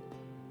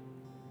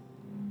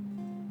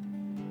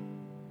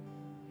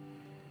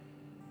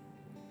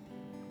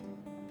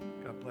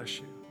 God bless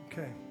you.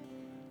 Okay.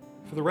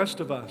 For the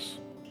rest of us,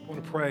 I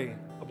want to pray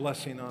a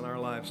blessing on our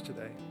lives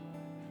today.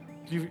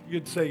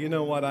 You'd say, you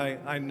know what,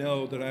 I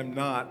know that I'm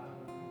not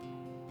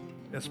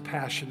as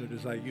passionate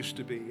as I used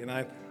to be, and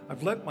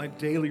I've let my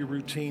daily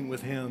routine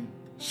with Him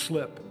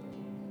slip.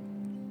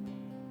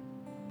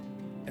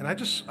 And I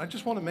just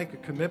want to make a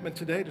commitment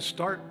today to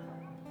start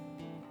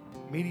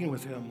meeting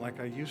with Him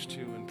like I used to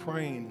and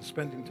praying and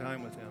spending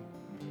time with Him.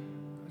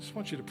 I just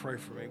want you to pray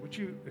for me. Would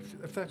you,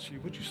 if that's you,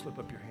 would you slip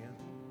up your hand?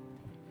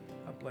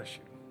 God bless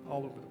you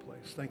all over the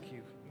place. Thank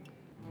you.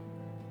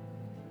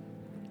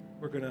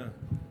 We're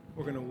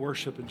gonna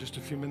worship in just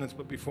a few minutes,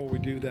 but before we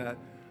do that,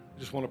 I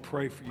just want to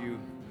pray for you.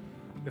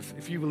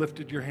 If you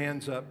lifted your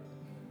hands up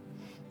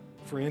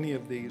for any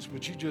of these,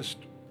 would you just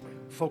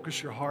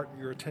focus your heart and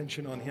your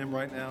attention on Him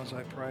right now as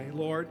I pray?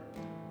 Lord,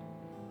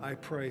 I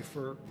pray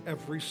for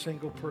every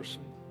single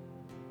person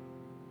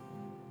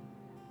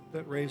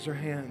that raised their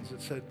hands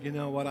that said, you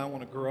know what, I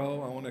want to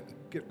grow. I want to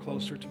get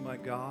closer to my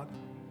God.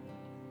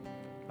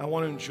 I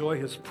want to enjoy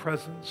His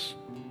presence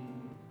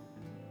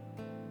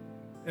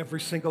every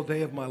single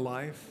day of my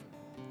life.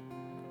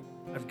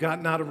 I've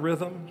gotten out of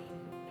rhythm,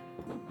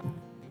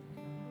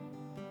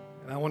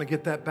 and I want to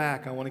get that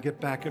back. I want to get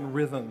back in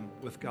rhythm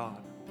with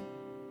God.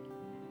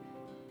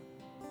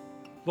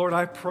 Lord,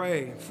 I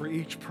pray for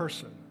each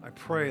person. I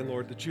pray,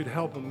 Lord, that you'd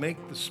help them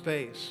make the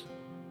space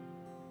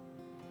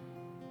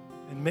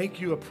and make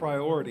you a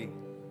priority.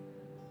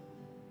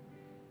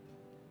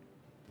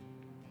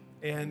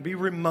 And be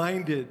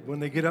reminded when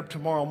they get up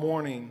tomorrow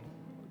morning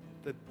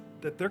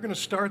that they're going to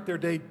start their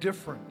day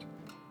different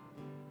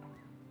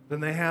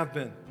than they have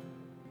been.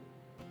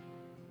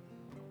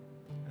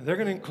 And they're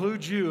going to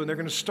include you, and they're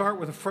going to start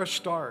with a fresh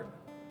start,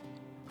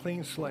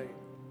 clean slate.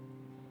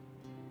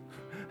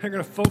 They're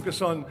going to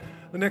focus on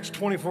the next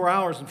 24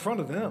 hours in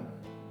front of them,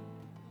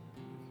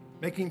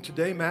 making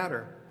today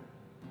matter.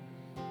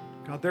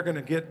 God, they're going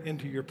to get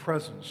into your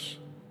presence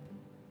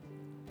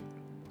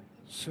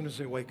as soon as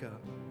they wake up.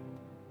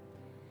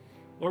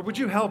 Lord, would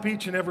you help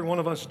each and every one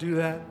of us do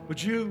that?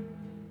 Would you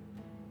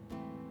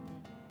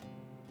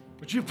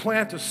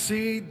plant a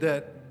seed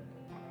that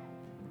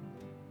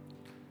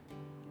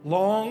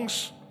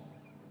longs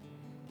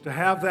to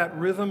have that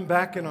rhythm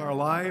back in our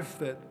life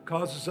that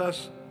causes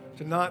us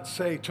to not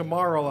say,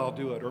 tomorrow I'll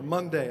do it, or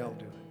Monday I'll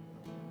do it.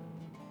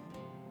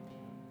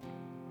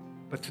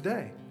 But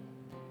today.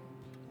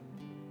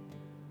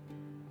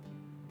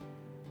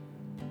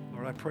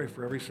 Lord, I pray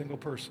for every single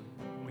person.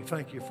 We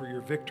thank you for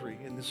your victory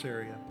in this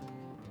area.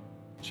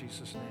 In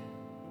Jesus' name.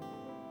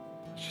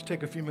 Just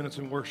take a few minutes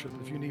and worship.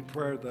 If you need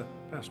prayer, the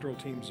pastoral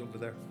team's over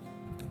there.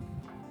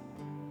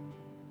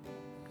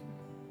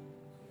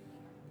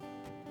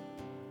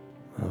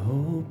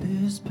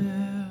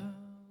 Spirit.